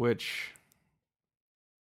 Which...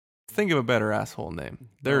 Think of a better asshole name.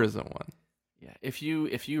 There isn't one. Yeah, if you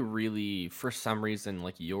really, for some reason,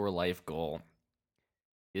 like your life goal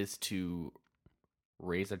is to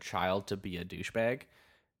raise a child to be a douchebag,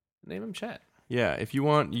 name him Chet. Yeah, if you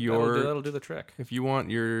want your... That'll do the trick. If you want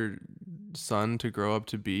your son to grow up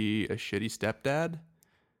to be a shitty stepdad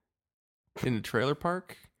in a trailer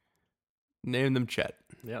park, name them Chet.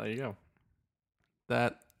 Yeah, there you go.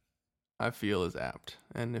 That, I feel, is apt.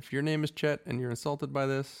 And if your name is Chet and you're insulted by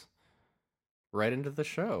this... Right into the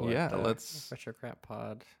show. Yeah, at, let's...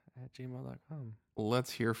 FetchYourCrapPod@gmail.com. Let's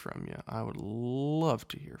hear from you. I would love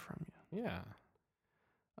to hear from you. Yeah.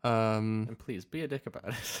 And please, be a dick about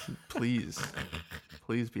it. Please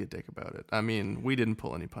be a dick about it. I mean, we didn't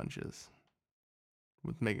pull any punches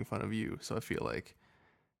with making fun of you, so I feel like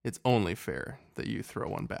it's only fair that you throw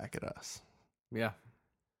one back at us. Yeah,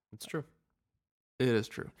 it's true. It is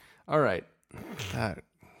true. All right.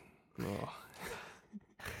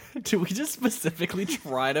 Do we just specifically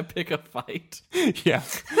try to pick a fight? Yeah.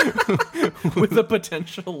 With a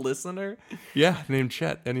potential listener? Yeah, named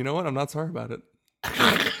Chet. And you know what? I'm not sorry about it.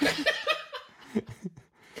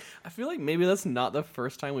 feel like maybe that's not the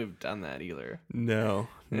first time we've done that either. No,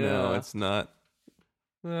 Yeah. it's not.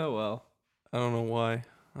 Oh, well. I don't know why.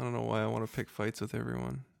 I want to pick fights with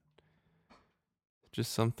everyone.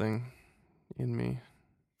 Just something in me.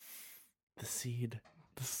 The seed.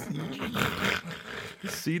 The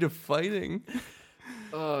seed of fighting.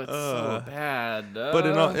 Oh, it's so bad. But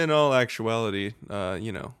in all actuality,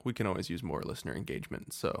 we can always use more listener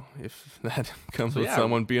engagement. So if that comes with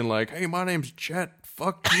someone being like, "Hey, my name's Chet,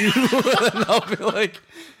 fuck you," then I'll be like,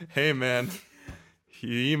 "Hey, man,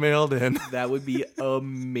 you emailed in." That would be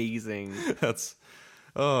amazing. That's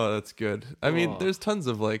good. I mean, there's tons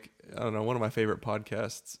of I don't know. One of my favorite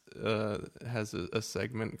podcasts has a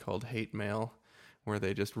segment called Hate Mail, where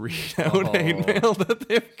they just read out hate mail that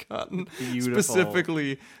they've gotten. Beautiful.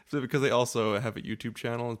 Specifically because they also have a YouTube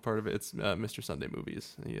channel as part of it. It's Mr. Sunday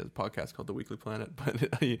Movies. He has a podcast called The Weekly Planet,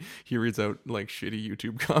 but he reads out shitty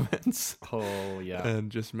YouTube comments. Oh, yeah.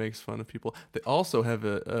 And just makes fun of people. They also have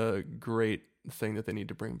a great thing that they need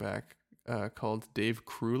to bring back called Dave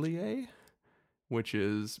Coulier, which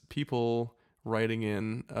is people writing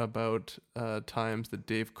in about times that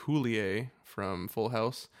Dave Coulier from Full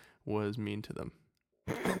House was mean to them.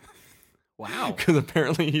 Wow. Because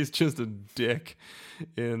apparently he's just a dick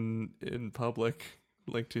in public,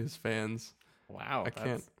 to his fans. Wow.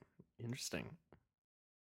 That's interesting.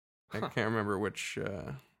 I can't remember which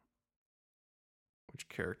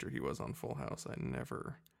character he was on Full House. I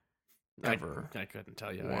never ever I couldn't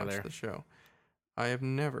tell you watched either. the show. I have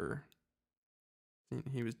never seen.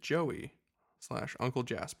 He was Joey / Uncle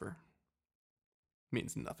Jasper.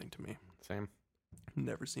 Means nothing to me. Same.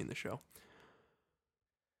 Never seen the show.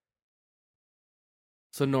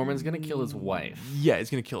 So Norman's gonna kill his wife. Yeah, he's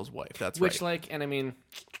gonna kill his wife. That's Which, right. and I mean,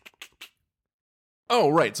 oh,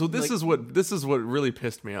 right. So this is what really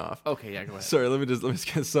pissed me off. okay, yeah, go ahead. Sorry, let me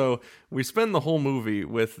just. So we spend the whole movie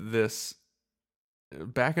with this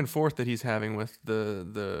back and forth that he's having with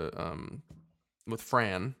with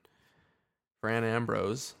Fran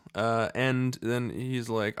Ambrose, and then he's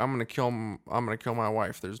like, I'm gonna kill my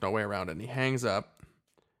wife. There's no way around it. And he hangs up.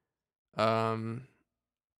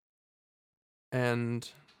 And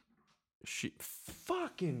she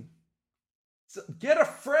fucking get a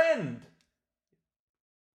friend.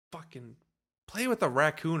 Fucking play with a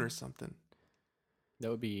raccoon or something. That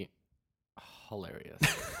would be hilarious.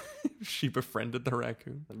 She befriended the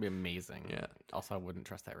raccoon. That'd be amazing. Yeah. Also, I wouldn't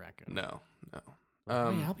trust that raccoon. No. Hey,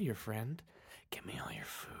 I'll be your friend. Give me all your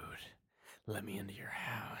food. Let me into your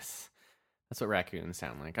house. That's what raccoons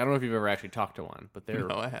sound like. I don't know if you've ever actually talked to one, but they're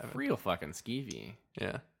No, I haven't. real fucking skeevy.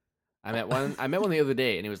 Yeah. I met one the other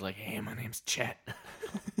day, and he was like, "Hey, my name's Chet.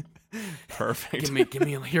 Perfect. give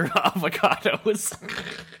me your avocados."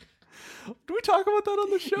 Did we talk about that on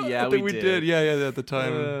the show? Yeah, I think we we did. Yeah, at the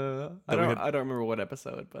time. I don't remember what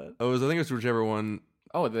episode, but I think it was whichever one.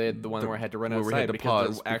 oh, the one where I had to run where we outside had to because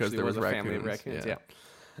pause there because actually there was was a family of raccoons.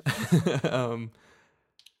 raccoons. Yeah.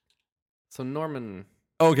 So Norman.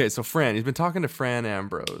 Okay, so Fran, he's been talking to Fran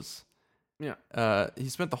Ambrose. Yeah. He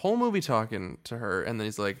spent the whole movie talking to her, and then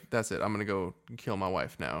he's like, "That's it. I'm gonna go kill my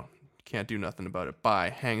wife now. Can't do nothing about it. Bye."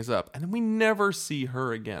 Hangs up, and then we never see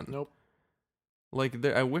her again. Nope.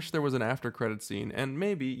 I wish there was an after credit scene, and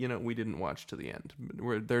maybe we didn't watch to the end,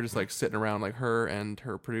 where they're just sitting around, her and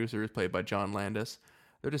her producer is played by John Landis.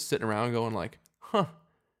 They're just sitting around going "Huh,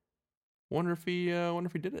 wonder if he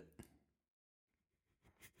did it."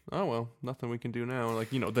 Oh well, nothing we can do now.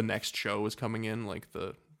 The next show is coming in,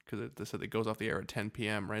 because they said it goes off the air at 10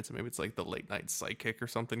 p.m., right? So maybe it's the late night psychic or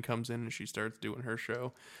something comes in and she starts doing her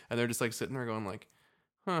show. And they're just sitting there going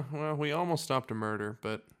 "Huh, well, we almost stopped a murder,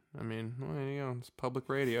 but I mean, well, it's public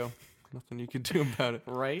radio. Nothing you can do about it."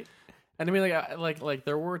 Right? And I mean,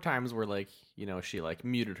 there were times where, she,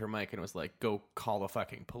 muted her mic and was like, "Go call the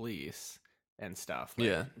fucking police," and stuff.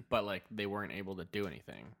 Yeah. But, they weren't able to do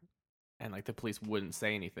anything. And, the police wouldn't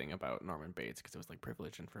say anything about Norman Bates because it was,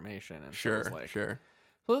 privileged information. And Sure, so it was sure.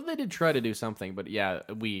 So they did try to do something, but yeah,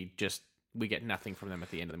 we get nothing from them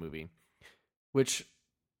at the end of the movie. Which,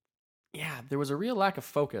 yeah, there was a real lack of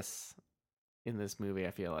focus in this movie,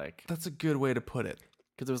 I feel like. That's a good way to put it.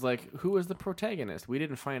 Because it was who was the protagonist? We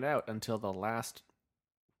didn't find out until the last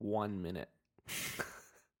 1 minute.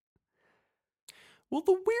 Well,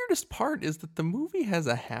 the weirdest part is that the movie has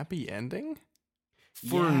a happy ending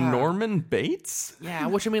for Yeah. Norman Bates. Yeah,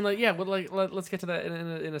 which I mean, let's get to that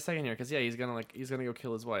in a second here, because yeah, he's gonna go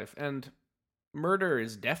kill his wife, and murder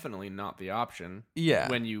is definitely not the option. Yeah.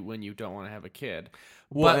 when you don't want to have a kid.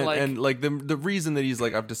 Well, But the reason that he's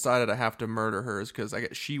I've decided I have to murder her is because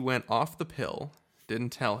she went off the pill,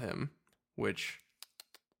 didn't tell him, which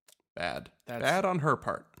bad on her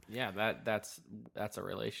part. Yeah, that's a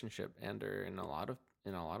relationship ender in a lot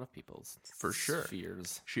of people's For sure.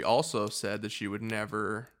 spheres. She also said that she would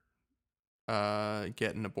never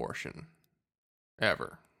get an abortion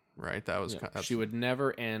ever. Right? That was She would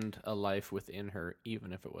never end a life within her,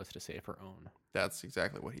 even if it was to save her own. that's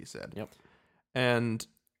exactly what he said. Yep. And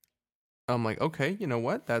I'm like, okay, you know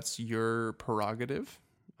what? That's your prerogative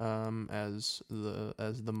as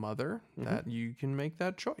the mother, that you can make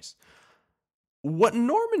that choice. What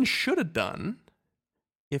Norman should have done,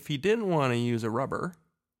 if he didn't want to use a rubber,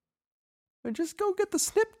 just go get the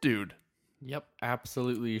snip dude. Yep,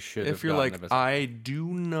 absolutely should. If you're like, I do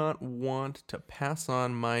not want to pass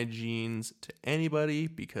on my genes to anybody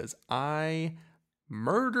because I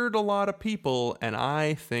murdered a lot of people and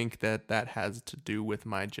I think that has to do with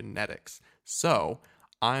my genetics. So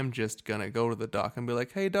I'm just going to go to the doc and be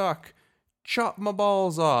like, hey, doc, chop my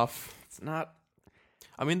balls off. It's not.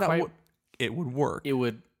 I mean, it would work. It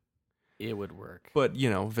would work. But,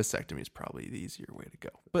 vasectomy is probably the easier way to go.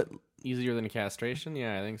 But easier than castration?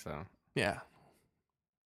 Yeah, I think so. Yeah.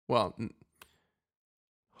 Well,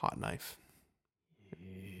 hot knife.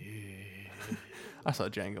 I saw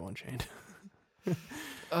Django Unchained.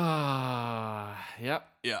 Yep.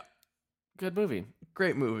 Yeah. Good movie.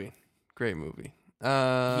 Great movie. He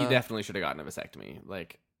Definitely should have gotten a vasectomy.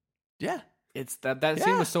 Like, yeah. It's that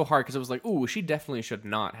scene was so hard because it was like, ooh, she definitely should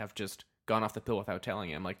not have just gone off the pill without telling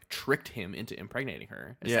him, like tricked him into impregnating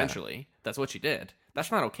her. Essentially, Yeah. That's what she did.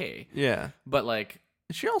 That's not okay. Yeah. But like,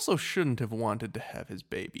 she also shouldn't have wanted to have his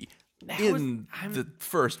baby in the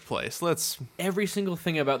first place. Every single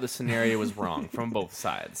thing about the scenario was wrong from both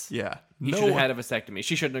sides. Yeah. He should have had a vasectomy.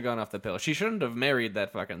 She shouldn't have gone off the pill. She shouldn't have married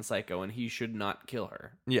that fucking psycho, and he should not kill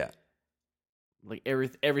her. Yeah. Like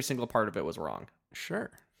every single part of it was wrong.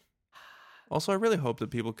 Sure. Also, I really hope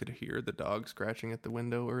that people could hear the dog scratching at the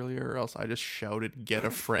window earlier, or else I just shouted, get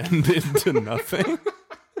a friend into nothing.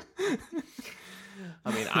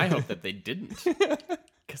 I mean, I hope that they didn't.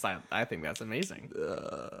 Because I think that's amazing.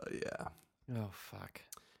 Yeah. Oh, fuck.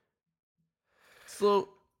 So,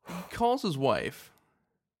 he calls his wife,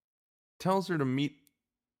 tells her to meet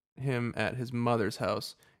him at his mother's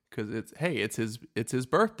house, because it's his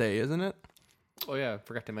birthday, isn't it? Oh, yeah,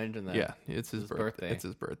 forgot to mention that. Yeah, it's his birthday. It's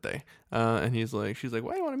his birthday. And she's like,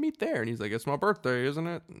 why do you want to meet there? And he's like, it's my birthday, isn't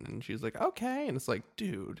it? And she's like, okay. And it's like,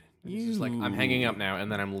 dude, He's just like, I'm hanging up now,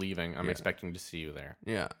 and then I'm leaving. I'm expecting to see you there.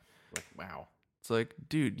 Yeah. Like, wow. It's like,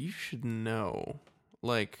 dude, you should know.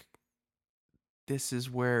 Like, this is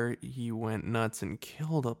where he went nuts and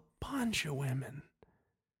killed a bunch of women.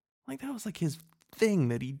 Like, that was like his thing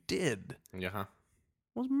that he did. Yeah.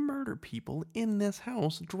 Was murder people in this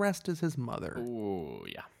house dressed as his mother. Oh,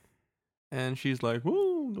 yeah. And she's like,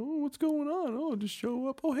 "Whoa, no, what's going on? Oh, just show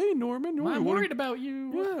up. Oh, hey, Norman. I'm worried about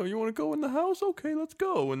you. Yeah, you want to go in the house? Okay, let's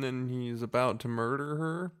go." And then he's about to murder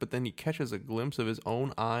her, but then he catches a glimpse of his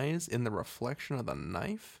own eyes in the reflection of the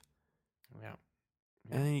knife. Yeah.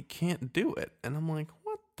 And he can't do it. And I'm like,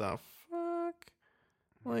 what the fuck?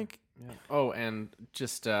 Like... Yeah. Oh, and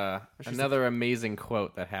just another amazing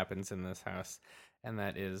quote that happens in this house. And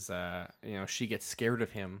that is, she gets scared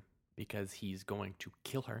of him because he's going to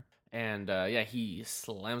kill her. And, he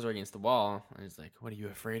slams her against the wall. And he's like, what, are you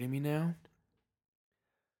afraid of me now?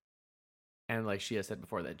 And, like, she has said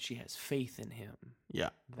before that she has faith in him. Yeah.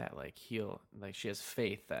 That, like, she has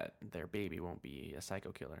faith that their baby won't be a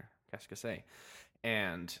psycho killer. Qu'est-ce que c'est?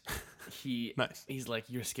 And Nice. He's like,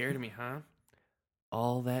 you're scared of me, huh?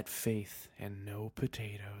 All that faith and no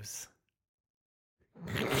potatoes.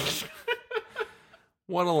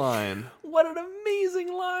 What a line. What an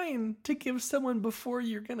amazing line to give someone before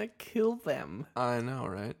you're going to kill them. I know,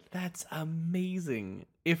 right? That's amazing.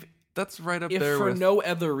 That's right up if there for with... no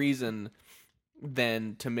other reason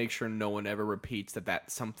than to make sure no one ever repeats that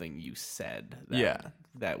that's something you said.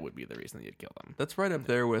 That would be the reason that you'd kill them. That's right up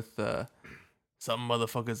there with some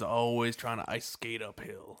motherfuckers always trying to ice skate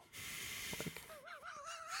uphill. Like...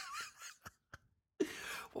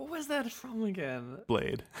 What was that from again?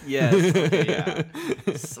 Blade. Yes. Okay, yeah.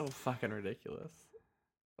 So fucking ridiculous.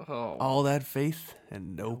 Oh. All that faith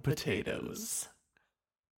and no potatoes.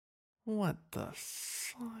 What the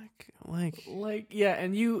fuck? Like, yeah,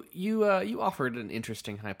 and you offered an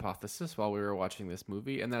interesting hypothesis while we were watching this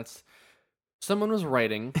movie, and that's someone was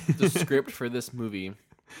writing the script for this movie,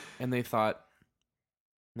 and they thought,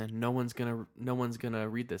 no one's gonna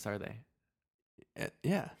read this, are they?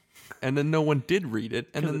 Yeah. And then no one did read it,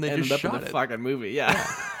 and then they just shot in the fucking movie. Yeah.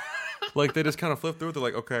 Like, they just kind of flipped through it. They're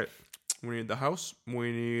like, okay, we need the house,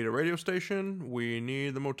 we need a radio station, we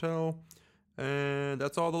need the motel, and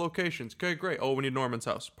that's all the locations. Okay, great. Oh, we need Norman's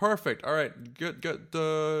house. Perfect. All right, good.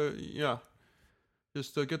 Yeah.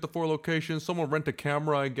 Just get the 4 locations. Someone rent a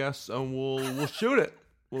camera, I guess, and we'll shoot it.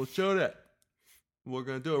 We'll shoot it. We're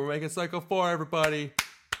gonna do it. We're making Psycho 4, everybody.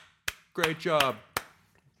 Great job.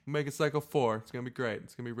 We're making Psycho 4. It's gonna be great.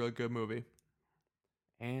 It's gonna be a really good movie.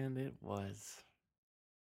 And it was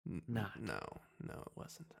not. No, it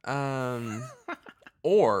wasn't.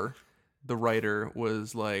 Or the writer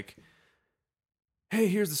was like, hey,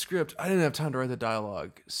 here's the script. I didn't have time to write the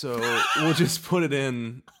dialogue, so we'll just put it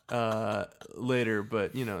in later.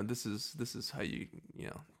 But this is how you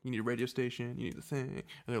need a radio station, you need the thing, and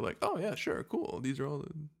they're like, oh yeah, sure, cool. These are all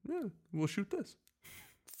we'll shoot this.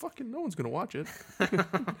 Fucking no one's gonna watch it.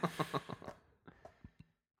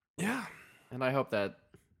 Yeah, and I hope that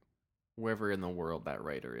wherever in the world that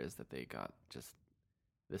writer is, that they got just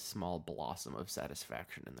this small blossom of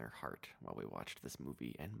satisfaction in their heart while we watched this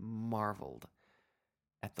movie and marveled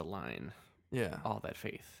at the line, yeah, all that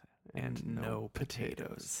faith and no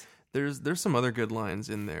potatoes. There's some other good lines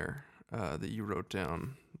in there that you wrote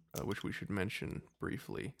down, which we should mention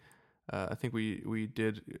briefly. I think we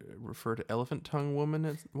did refer to Elephant Tongue Woman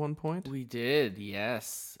at one point. We did,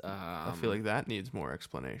 yes. I feel like that needs more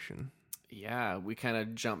explanation. Yeah, we kind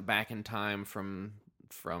of jump back in time from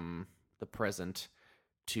the present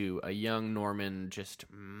to a young Norman just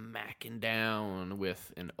macking down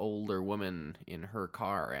with an older woman in her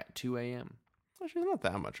car at 2 a.m. Well, she's not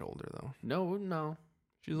that much older, though. No.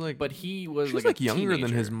 She's like... But he was she's like a younger teenager.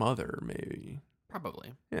 than his mother, maybe.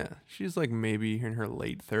 Probably. Yeah, she's like maybe in her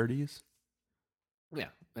late 30s. Yeah,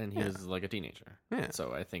 and he was like a teenager. Yeah.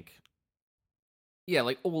 So I think... Yeah,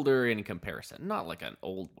 like older in comparison. Not like an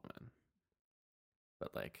old woman.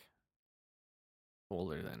 But like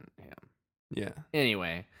older than him. Yeah.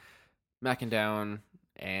 Anyway, macking down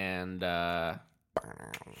and yeah,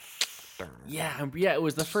 it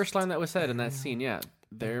was the first line that was said in that scene. Yeah,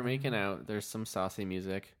 they're making out. There's some saucy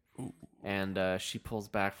music, and she pulls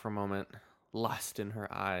back for a moment, lust in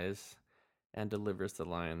her eyes, and delivers the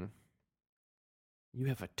line, "You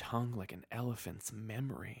have a tongue like an elephant's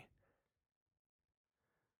memory."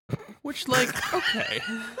 Which, like, okay.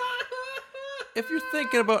 If you're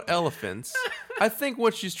thinking about elephants, I think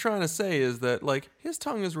what she's trying to say is that, like, his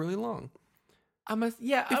tongue is really long. I mean,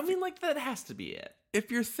 like, that has to be it. If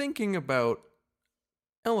you're thinking about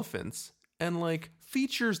elephants and, like,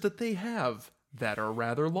 features that they have that are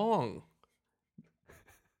rather long,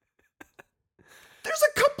 there's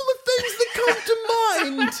a couple of things that come to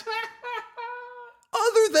mind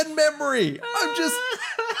other than memory. I'm just...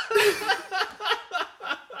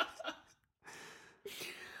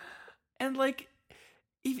 And like,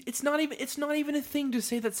 it's not even a thing to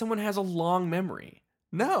say that someone has a long memory.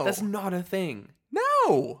 No. That's not a thing.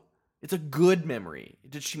 No. It's a good memory.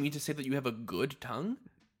 Did she mean to say that you have a good tongue?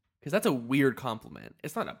 Because that's a weird compliment.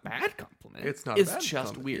 It's not a bad compliment. It's not. It's a bad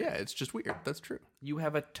just compliment. weird. Yeah, it's just weird. That's true. You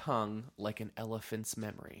have a tongue like an elephant's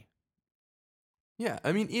memory. Yeah,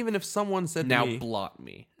 I mean, even if someone said now to me, blot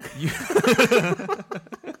me.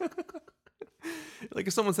 Like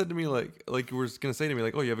if someone said to me, like you were gonna say to me,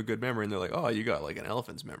 like, oh, you have a good memory, and they're like, oh, you got like an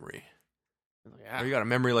elephant's memory, Yeah. or you got a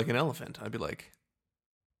memory like an elephant. I'd be like,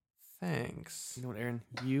 thanks. You know what, Aaron?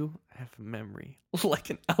 You have a memory like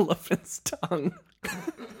an elephant's tongue.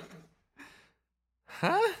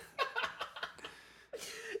 Huh? It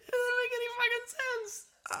doesn't make any fucking sense.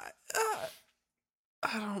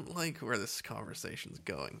 I don't like where this conversation's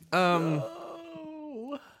going.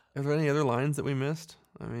 No. Are there any other lines that we missed?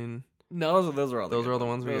 I mean, No, those are all the those good are all the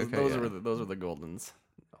ones. Those are the goldens.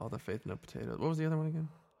 All the faith, no potatoes. What was the other one again?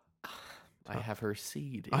 I have her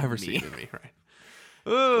seed. I have her me. seed in me, right?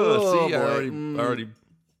 Oh, see, boy. I already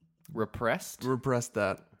Repressed. repressed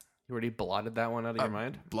that. You already blotted that one out of your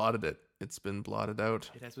mind. Blotted it. It's been blotted out.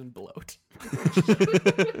 It has been blowed.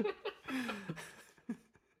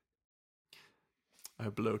 I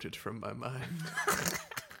bloated from my mind.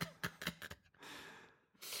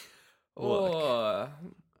 Oh.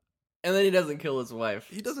 And then he doesn't kill his wife.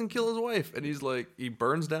 He doesn't kill his wife, and he's like, he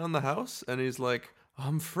burns down the house, and he's like,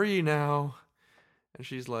 I'm free now. And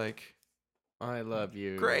she's like, I love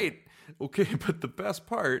you. great. Okay, but the best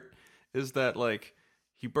part is that, like,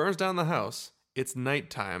 he burns down the house, it's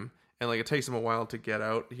nighttime, and, like, it takes him a while to get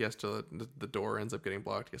out. He has to, the door ends up getting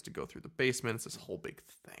blocked. He has to go through the basement. It's this whole big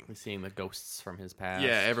thing. We're seeing the ghosts from his past.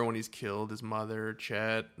 Yeah, everyone he's killed, his mother,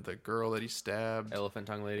 Chet, the girl that he stabbed. Elephant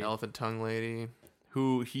tongue lady. Elephant tongue lady,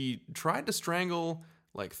 who he tried to strangle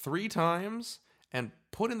like 3 times, and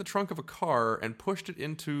put in the trunk of a car and pushed it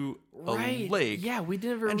into a Right. lake. Yeah, we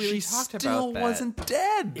never and really she talked still about that. wasn't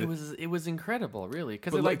dead. It was incredible, really,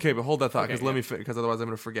 because But okay, but hold that thought, because Okay, let yeah. me because otherwise I'm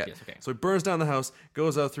going to forget. Yes, okay. So he burns down the house,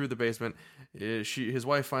 goes out through the basement. His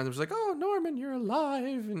wife finds him. She's like, "Oh, Norman, you're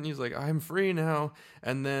alive!" And he's like, "I'm free now."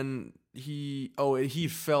 And then he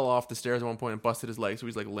fell off the stairs at one point and busted his leg, so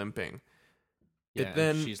he's like limping. Yeah, It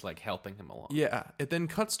then she's like helping him along. yeah, it then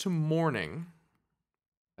cuts to morning.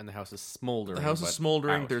 And the house is smoldering. The house is but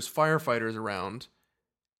smoldering. out. There's firefighters around,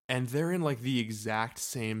 and they're in like the exact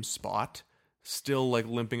same spot, still like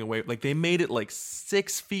limping away. Like they made it like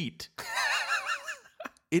 6 feet.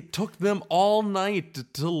 It took them all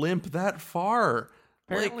night to limp that far.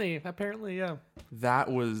 Apparently, yeah. That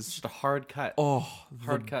was Just a hard cut.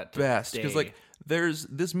 hard cut to best, because day. like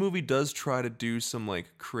this movie does try to do some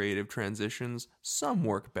like creative transitions. Some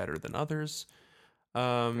work better than others.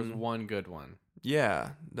 There's one good one.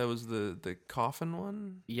 Yeah, that was the coffin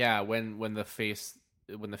one. Yeah, when the face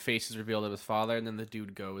is revealed of his father, and then the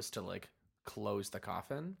dude goes to like close the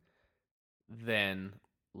coffin, then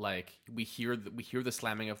like we hear the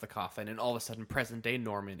slamming of the coffin, and all of a sudden present day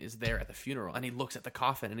Norman is there at the funeral, and he looks at the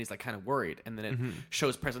coffin and he's like kind of worried, and then it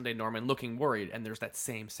shows present day Norman looking worried, and there's that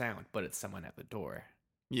same sound, but it's someone at the door.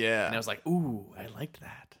 Yeah, And I was like, ooh, I liked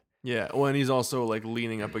that. yeah. Well, and he's also like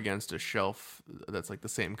leaning up against a shelf that's like the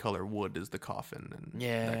same color wood as the coffin, and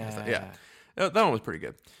that kind of stuff. Yeah, that one was pretty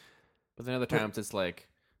good. But then other times it's like,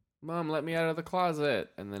 Mom, let me out of the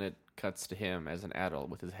closet. And then it cuts to him as an adult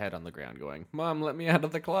with his head on the ground going, Mom, let me out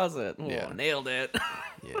of the closet. Oh, Yeah. nailed it.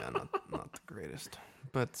 Yeah, not the greatest,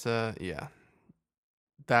 but yeah,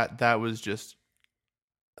 that was just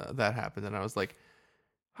that happened, and I was like,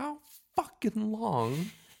 how fucking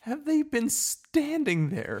long have they been standing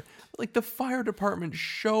there? Like the fire department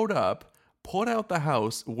showed up, put out the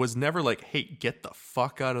house, was never like, hey, get the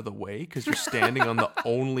fuck out of the way, because you're standing on the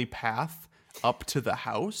only path up to the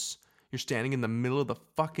house. You're standing in the middle of the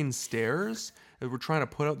fucking stairs, and we're trying to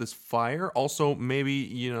put out this fire. Also, maybe,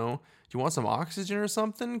 do you want some oxygen or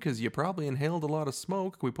something? Because you probably inhaled a lot of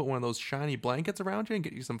smoke. Can we put one of those shiny blankets around you and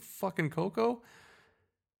get you some fucking cocoa?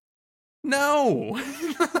 No!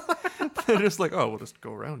 They're just like, oh, we'll just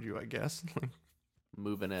go around you, I guess. Like,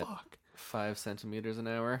 Moving at fuck. 5 centimeters an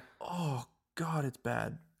hour. Oh, God, it's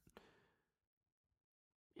bad.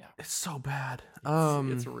 Yeah. It's so bad.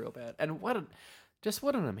 It's real bad. And what an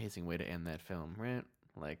amazing way to end that film, right?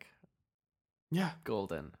 Like, yeah.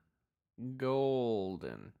 golden.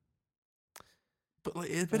 But like,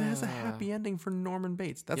 it has a happy ending for Norman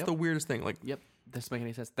Bates. That's Yep. the weirdest thing. Like, Yep. Doesn't make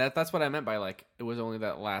any sense. That's what I meant by like it was only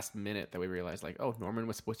that last minute that we realized like, oh, Norman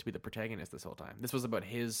was supposed to be the protagonist this whole time. This was about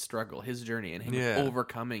his struggle, his journey, and him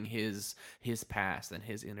overcoming his past and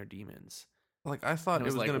his inner demons. Like I thought And it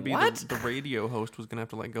was like, going to be what? the radio host was going to have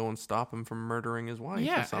to like go and stop him from murdering his wife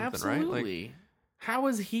Yeah, or something, absolutely. right? Like, how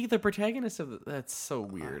is he the protagonist of that's so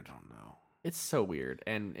weird. I don't know. It's so weird,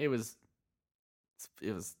 and it was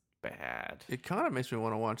bad. It kind of makes me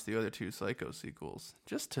want to watch the other 2 Psycho sequels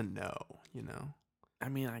just to know, I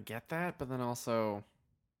mean, I get that, but then also,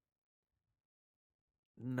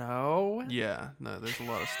 no. Yeah, no, there's a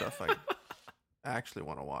lot of stuff I actually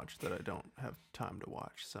want to watch that I don't have time to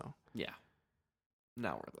watch, so Yeah,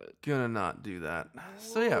 not worth it. gonna not do that.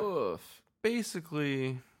 So yeah, Oof.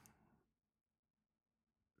 basically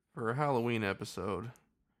for a Halloween episode,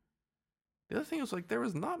 the other thing was like there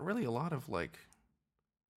was not really a lot of like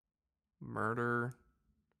murder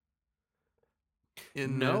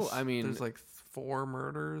in No, this. I mean- there's like 4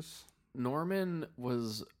 murders. Norman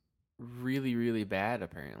was really, really bad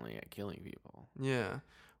apparently at killing people. Yeah.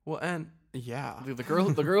 Well, and yeah. The girl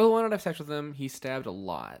who wanted to have sex with him, he stabbed a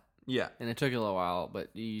lot. Yeah. And it took a little while, but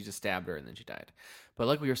he just stabbed her and then she died. But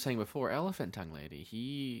like we were saying before, Elephant Tongue Lady,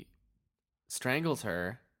 he strangles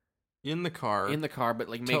her In the car. but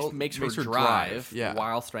like makes her her drive yeah.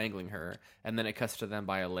 while strangling her, and then it cuts to them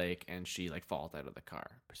by a lake and she like falls out of the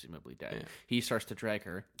car, presumably dead. Yeah. He starts to drag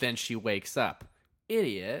her, then she wakes up.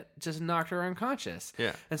 Idiot, just knocked her unconscious.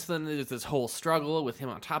 Yeah. And so then there's this whole struggle with him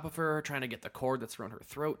on top of her, trying to get the cord that's around her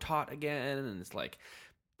throat taut again, and it's like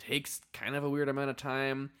takes kind of a weird amount of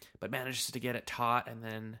time, but manages to get it taut, and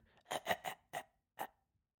then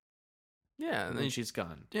Yeah, and then she's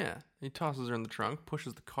gone. Yeah, he tosses her in the trunk,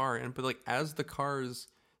 pushes the car in, but like as the car is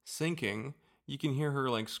sinking, you can hear her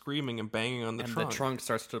like screaming and banging on the And trunk. the trunk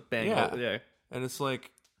starts to bang. Yeah. Yeah. And it's like,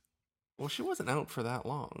 well, she wasn't out for that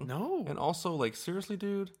long. No. And also, like, seriously,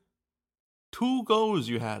 dude, 2 goes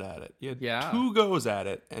you had at it. You had Yeah. 2 goes at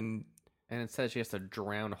it, and And it says she has to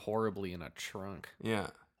drown horribly in a trunk. yeah.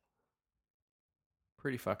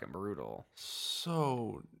 pretty fucking brutal.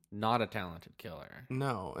 So Not a talented killer.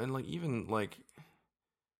 no, and like even like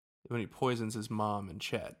when he poisons his mom and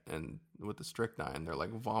Chet, and with the strychnine, they're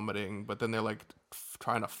like vomiting, but then they're like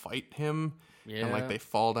trying to fight him, Yeah. and like they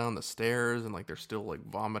fall down the stairs, and like they're still like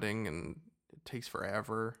vomiting, and it takes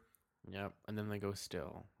forever. Yep. And then they go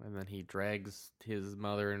still. And then he drags his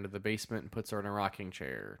mother into the basement and puts her in a rocking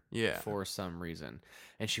chair. Yeah. For some reason.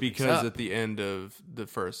 And she wakes Because up. at the end of the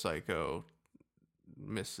first Psycho,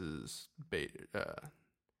 Mrs.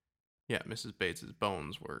 Mrs. Bates's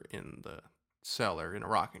bones were in the cellar in a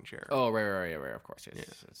rocking chair. Oh, right. Of course, yes. Yeah.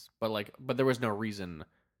 Yes. But there was no reason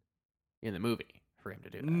in the movie for him to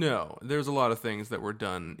do that. No, there's a lot of things that were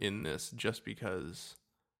done in this just because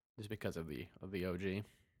of the OG.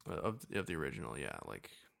 of the original, yeah, like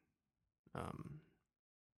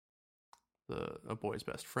a boy's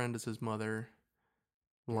best friend is his mother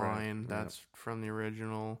line, Right, that's from the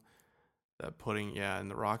original. That putting in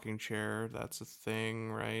the rocking chair, that's a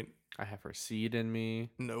thing, right? I have her seed in me.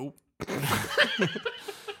 Nope.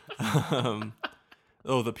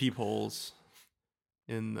 The peepholes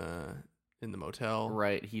in the motel.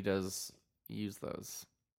 Right, he does use those.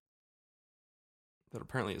 That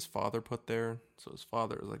apparently his father put there. So his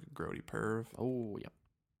father is like a grody perv. Oh, yeah.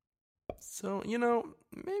 So,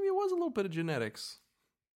 maybe it was a little bit of genetics.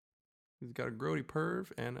 He's got a grody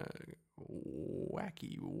perv and a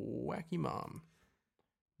wacky mom.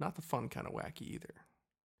 Not the fun kind of wacky either.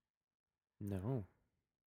 No.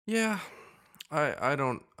 Yeah. I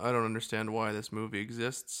don't understand why this movie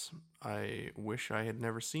exists. I wish I had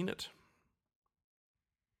never seen it.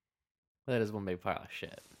 That is one big pile of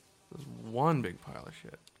shit. It was one big pile of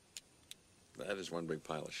shit. That is one big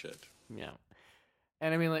pile of shit. Yeah.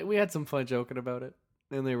 And I mean, like, we had some fun joking about it.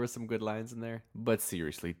 And there were some good lines in there. But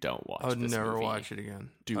seriously, don't watch I would this never movie. watch it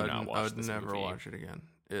again. Do not watch I would this never movie. watch it again.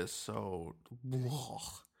 It's so...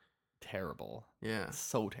 Terrible. Yeah.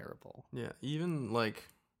 So terrible. Yeah. Even, like...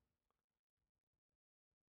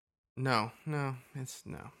 No. It's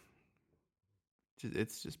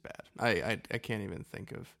just bad. I can't even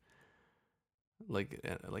think of like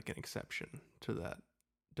an exception to that.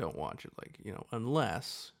 Don't watch it,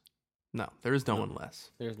 unless... No, there is no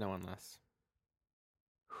unless. There's no unless.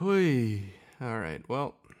 Hui. All right.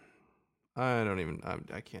 Well, I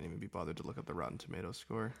can't even be bothered to look up the Rotten Tomatoes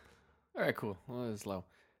score. All right, cool. Well, it's low.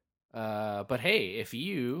 But hey, if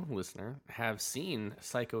you, listener, have seen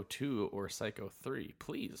Psycho 2 or Psycho 3,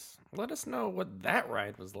 please let us know what that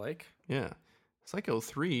ride was like. Yeah. Psycho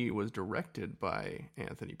 3 was directed by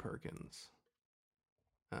Anthony Perkins.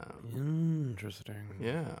 Interesting.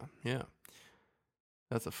 Yeah.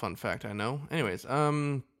 That's a fun fact I know. Anyways,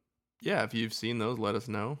 if you've seen those, let us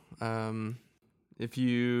know. If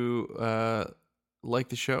you like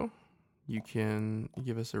the show, you can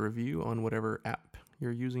give us a review on whatever app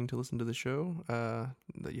you're using to listen to the show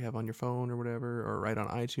that you have on your phone or whatever, or right on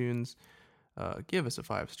iTunes. Give us a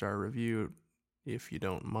 5-star review if you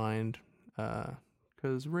don't mind,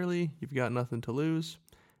 because really, you've got nothing to lose,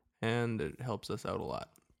 and it helps us out a lot.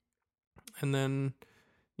 And then...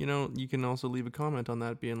 you can also leave a comment on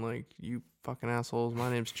that being like, you fucking assholes, my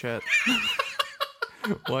name's Chet.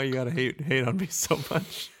 Why you gotta hate on me so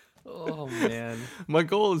much? Oh, man. My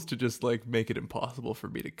goal is to just make it impossible for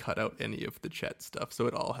me to cut out any of the Chet stuff, so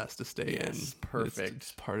it all has to stay in. Perfect.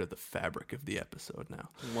 It's part of the fabric of the episode now.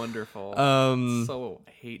 Wonderful. So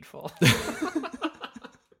hateful.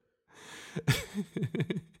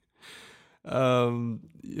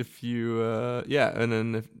 If you and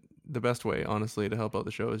then if the best way, honestly, to help out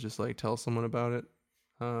the show is just tell someone about it.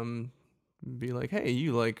 Be like, hey,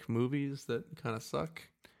 you like movies that kind of suck?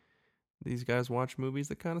 These guys watch movies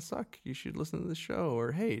that kind of suck. You should listen to the show.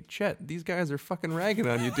 Or, hey, Chet, these guys are fucking ragging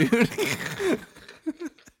on you, dude.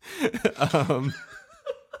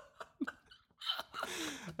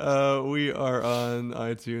 We are on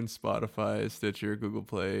iTunes, Spotify, Stitcher, Google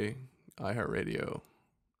Play, iHeartRadio,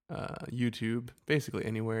 YouTube, basically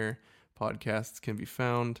anywhere podcasts can be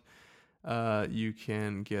found. You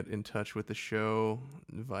can get in touch with the show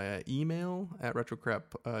via email at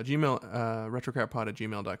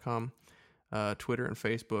retrocrappod@gmail.com, Twitter and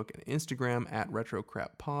Facebook and Instagram at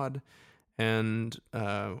retrocrappod. And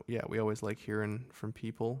we always like hearing from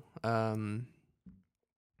people. I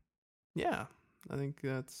think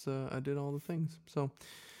that's I did all the things. So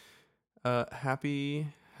happy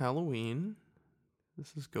Halloween.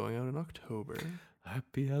 This is going out in October.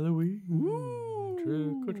 Happy Halloween. Woo!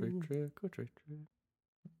 Trick or treat.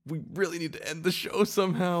 We really need to end the show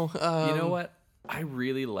somehow. You know what? I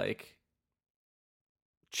really like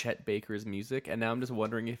Chet Baker's music, and now I'm just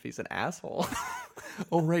wondering if he's an asshole.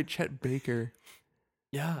 Oh, right, Chet Baker.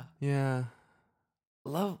 Yeah. Yeah.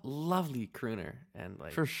 Lovely crooner and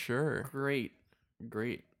like For sure. great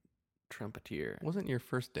trumpeter. Wasn't your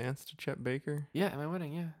first dance to Chet Baker? Yeah, at my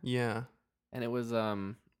wedding, yeah. Yeah. And it was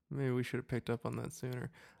Maybe we should have picked up on that sooner.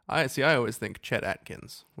 I always think Chet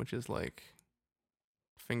Atkins, which is like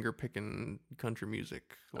finger picking country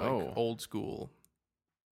music, like old school.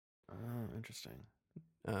 oh, interesting.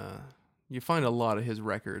 You find a lot of his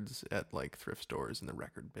records at like thrift stores in the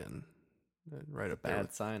record bin, right up there. Bad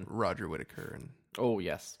With sign. Roger Whittaker and Oh,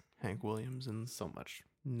 yes. Hank Williams and So much.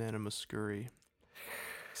 Nana Muscuri.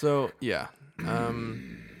 So yeah,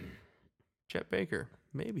 Chet Baker.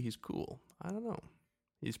 Maybe he's cool. I don't know.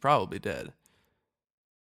 He's probably dead.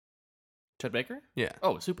 Chet Baker? Yeah.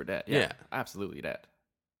 Oh, super dead. Yeah. Yeah. Absolutely dead.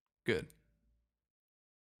 Good.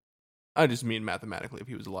 I just mean mathematically, if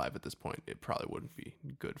he was alive at this point, it probably wouldn't be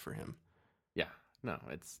good for him. Yeah. No,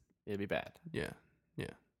 it'd be bad. Yeah.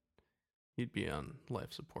 He'd be on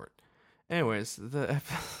life support. Anyways, the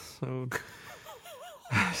episode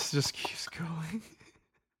just keeps going.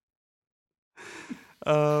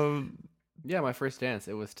 Yeah, my first dance,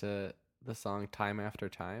 it was to the song Time After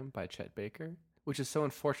Time by Chet Baker, which is so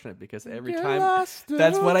unfortunate because every Get time lost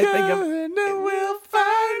that's what I think of. and we'll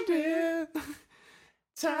find it.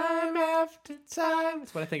 Time after time.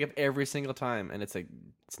 That's what I think of every single time, and it's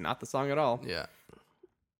not the song at all. Yeah.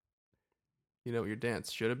 You know what your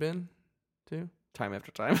dance should have been, too? Time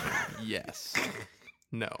After Time. Yes.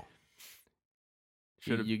 No.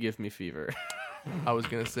 You give me fever. I was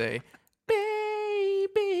gonna say,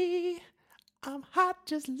 baby, I'm hot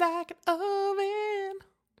just like an oven.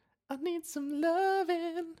 I need some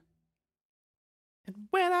loving. And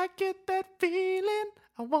when I get that feeling,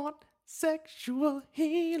 I want sexual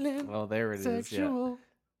healing. Well, there it is. Yeah. Sexual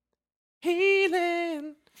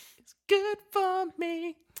healing is good for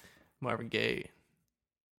me. Marvin Gaye.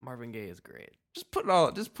 Marvin Gaye is great. Just put it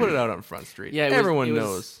out on Front Street. Yeah, everyone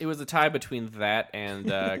knows. It was a tie between that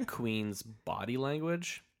and Queen's Body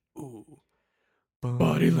Language. Ooh.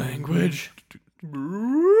 Body Language.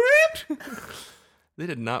 They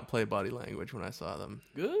did not play Body Language when I saw them.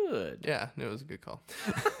 Good. Yeah, it was a good call.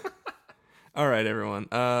 All right, everyone.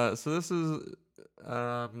 So this is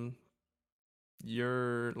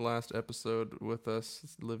your last episode with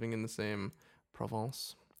us, living in the same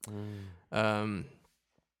Provence.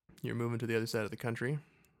 You're moving to the other side of the country.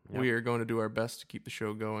 Yep. We are going to do our best to keep the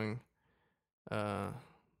show going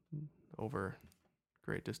over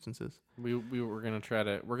great distances. We're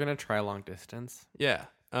gonna try long distance. Yeah.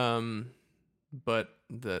 But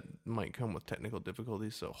that might come with technical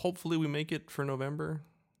difficulties. So hopefully we make it for November.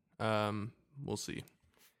 We'll see.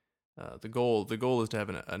 The goal is to have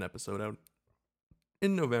an episode out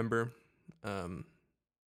in November.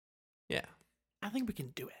 Yeah. I think we can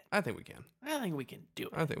do it. I think we can. I think we can do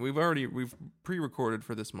it. I think we've pre-recorded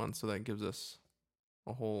for this month, so that gives us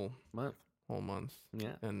a whole month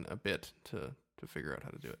Yeah. and a bit to figure out how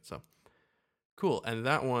to do it. So cool. And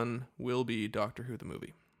that one will be Doctor Who the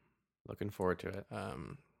movie. Looking forward to it.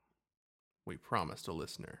 We promised a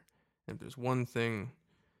listener. If there's one thing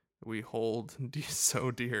we hold so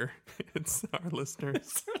dear, it's our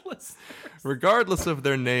listeners. Regardless of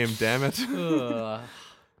their name, damn it.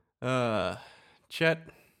 Chet,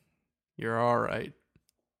 you're all right.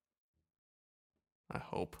 I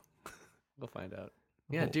hope. We'll find out.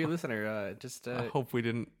 Yeah, dear listener, just I hope we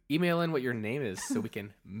didn't. email in what your name is so we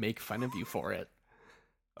can make fun of you for it.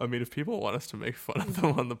 I mean, if people want us to make fun of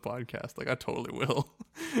them on the podcast, like, I totally will.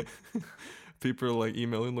 People are like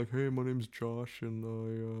emailing, like, "Hey, my name's Josh,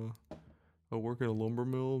 and I work in a lumber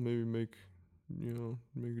mill. Maybe make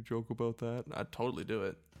a joke about that." I'd totally do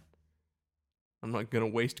it. I'm not gonna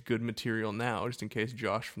waste good material now, just in case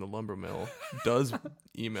Josh from the lumber mill does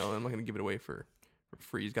email. I'm not gonna give it away for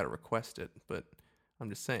free. He's got to request it. But I'm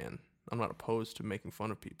just saying, I'm not opposed to making fun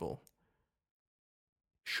of people,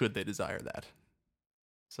 should they desire that.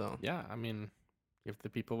 So Yeah, I mean, give the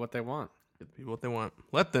people what they want. give the people what they want.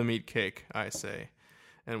 Let them eat cake, I say.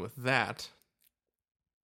 And with that,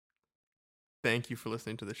 thank you for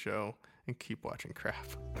listening to the show, and keep watching crap.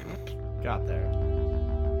 Got there.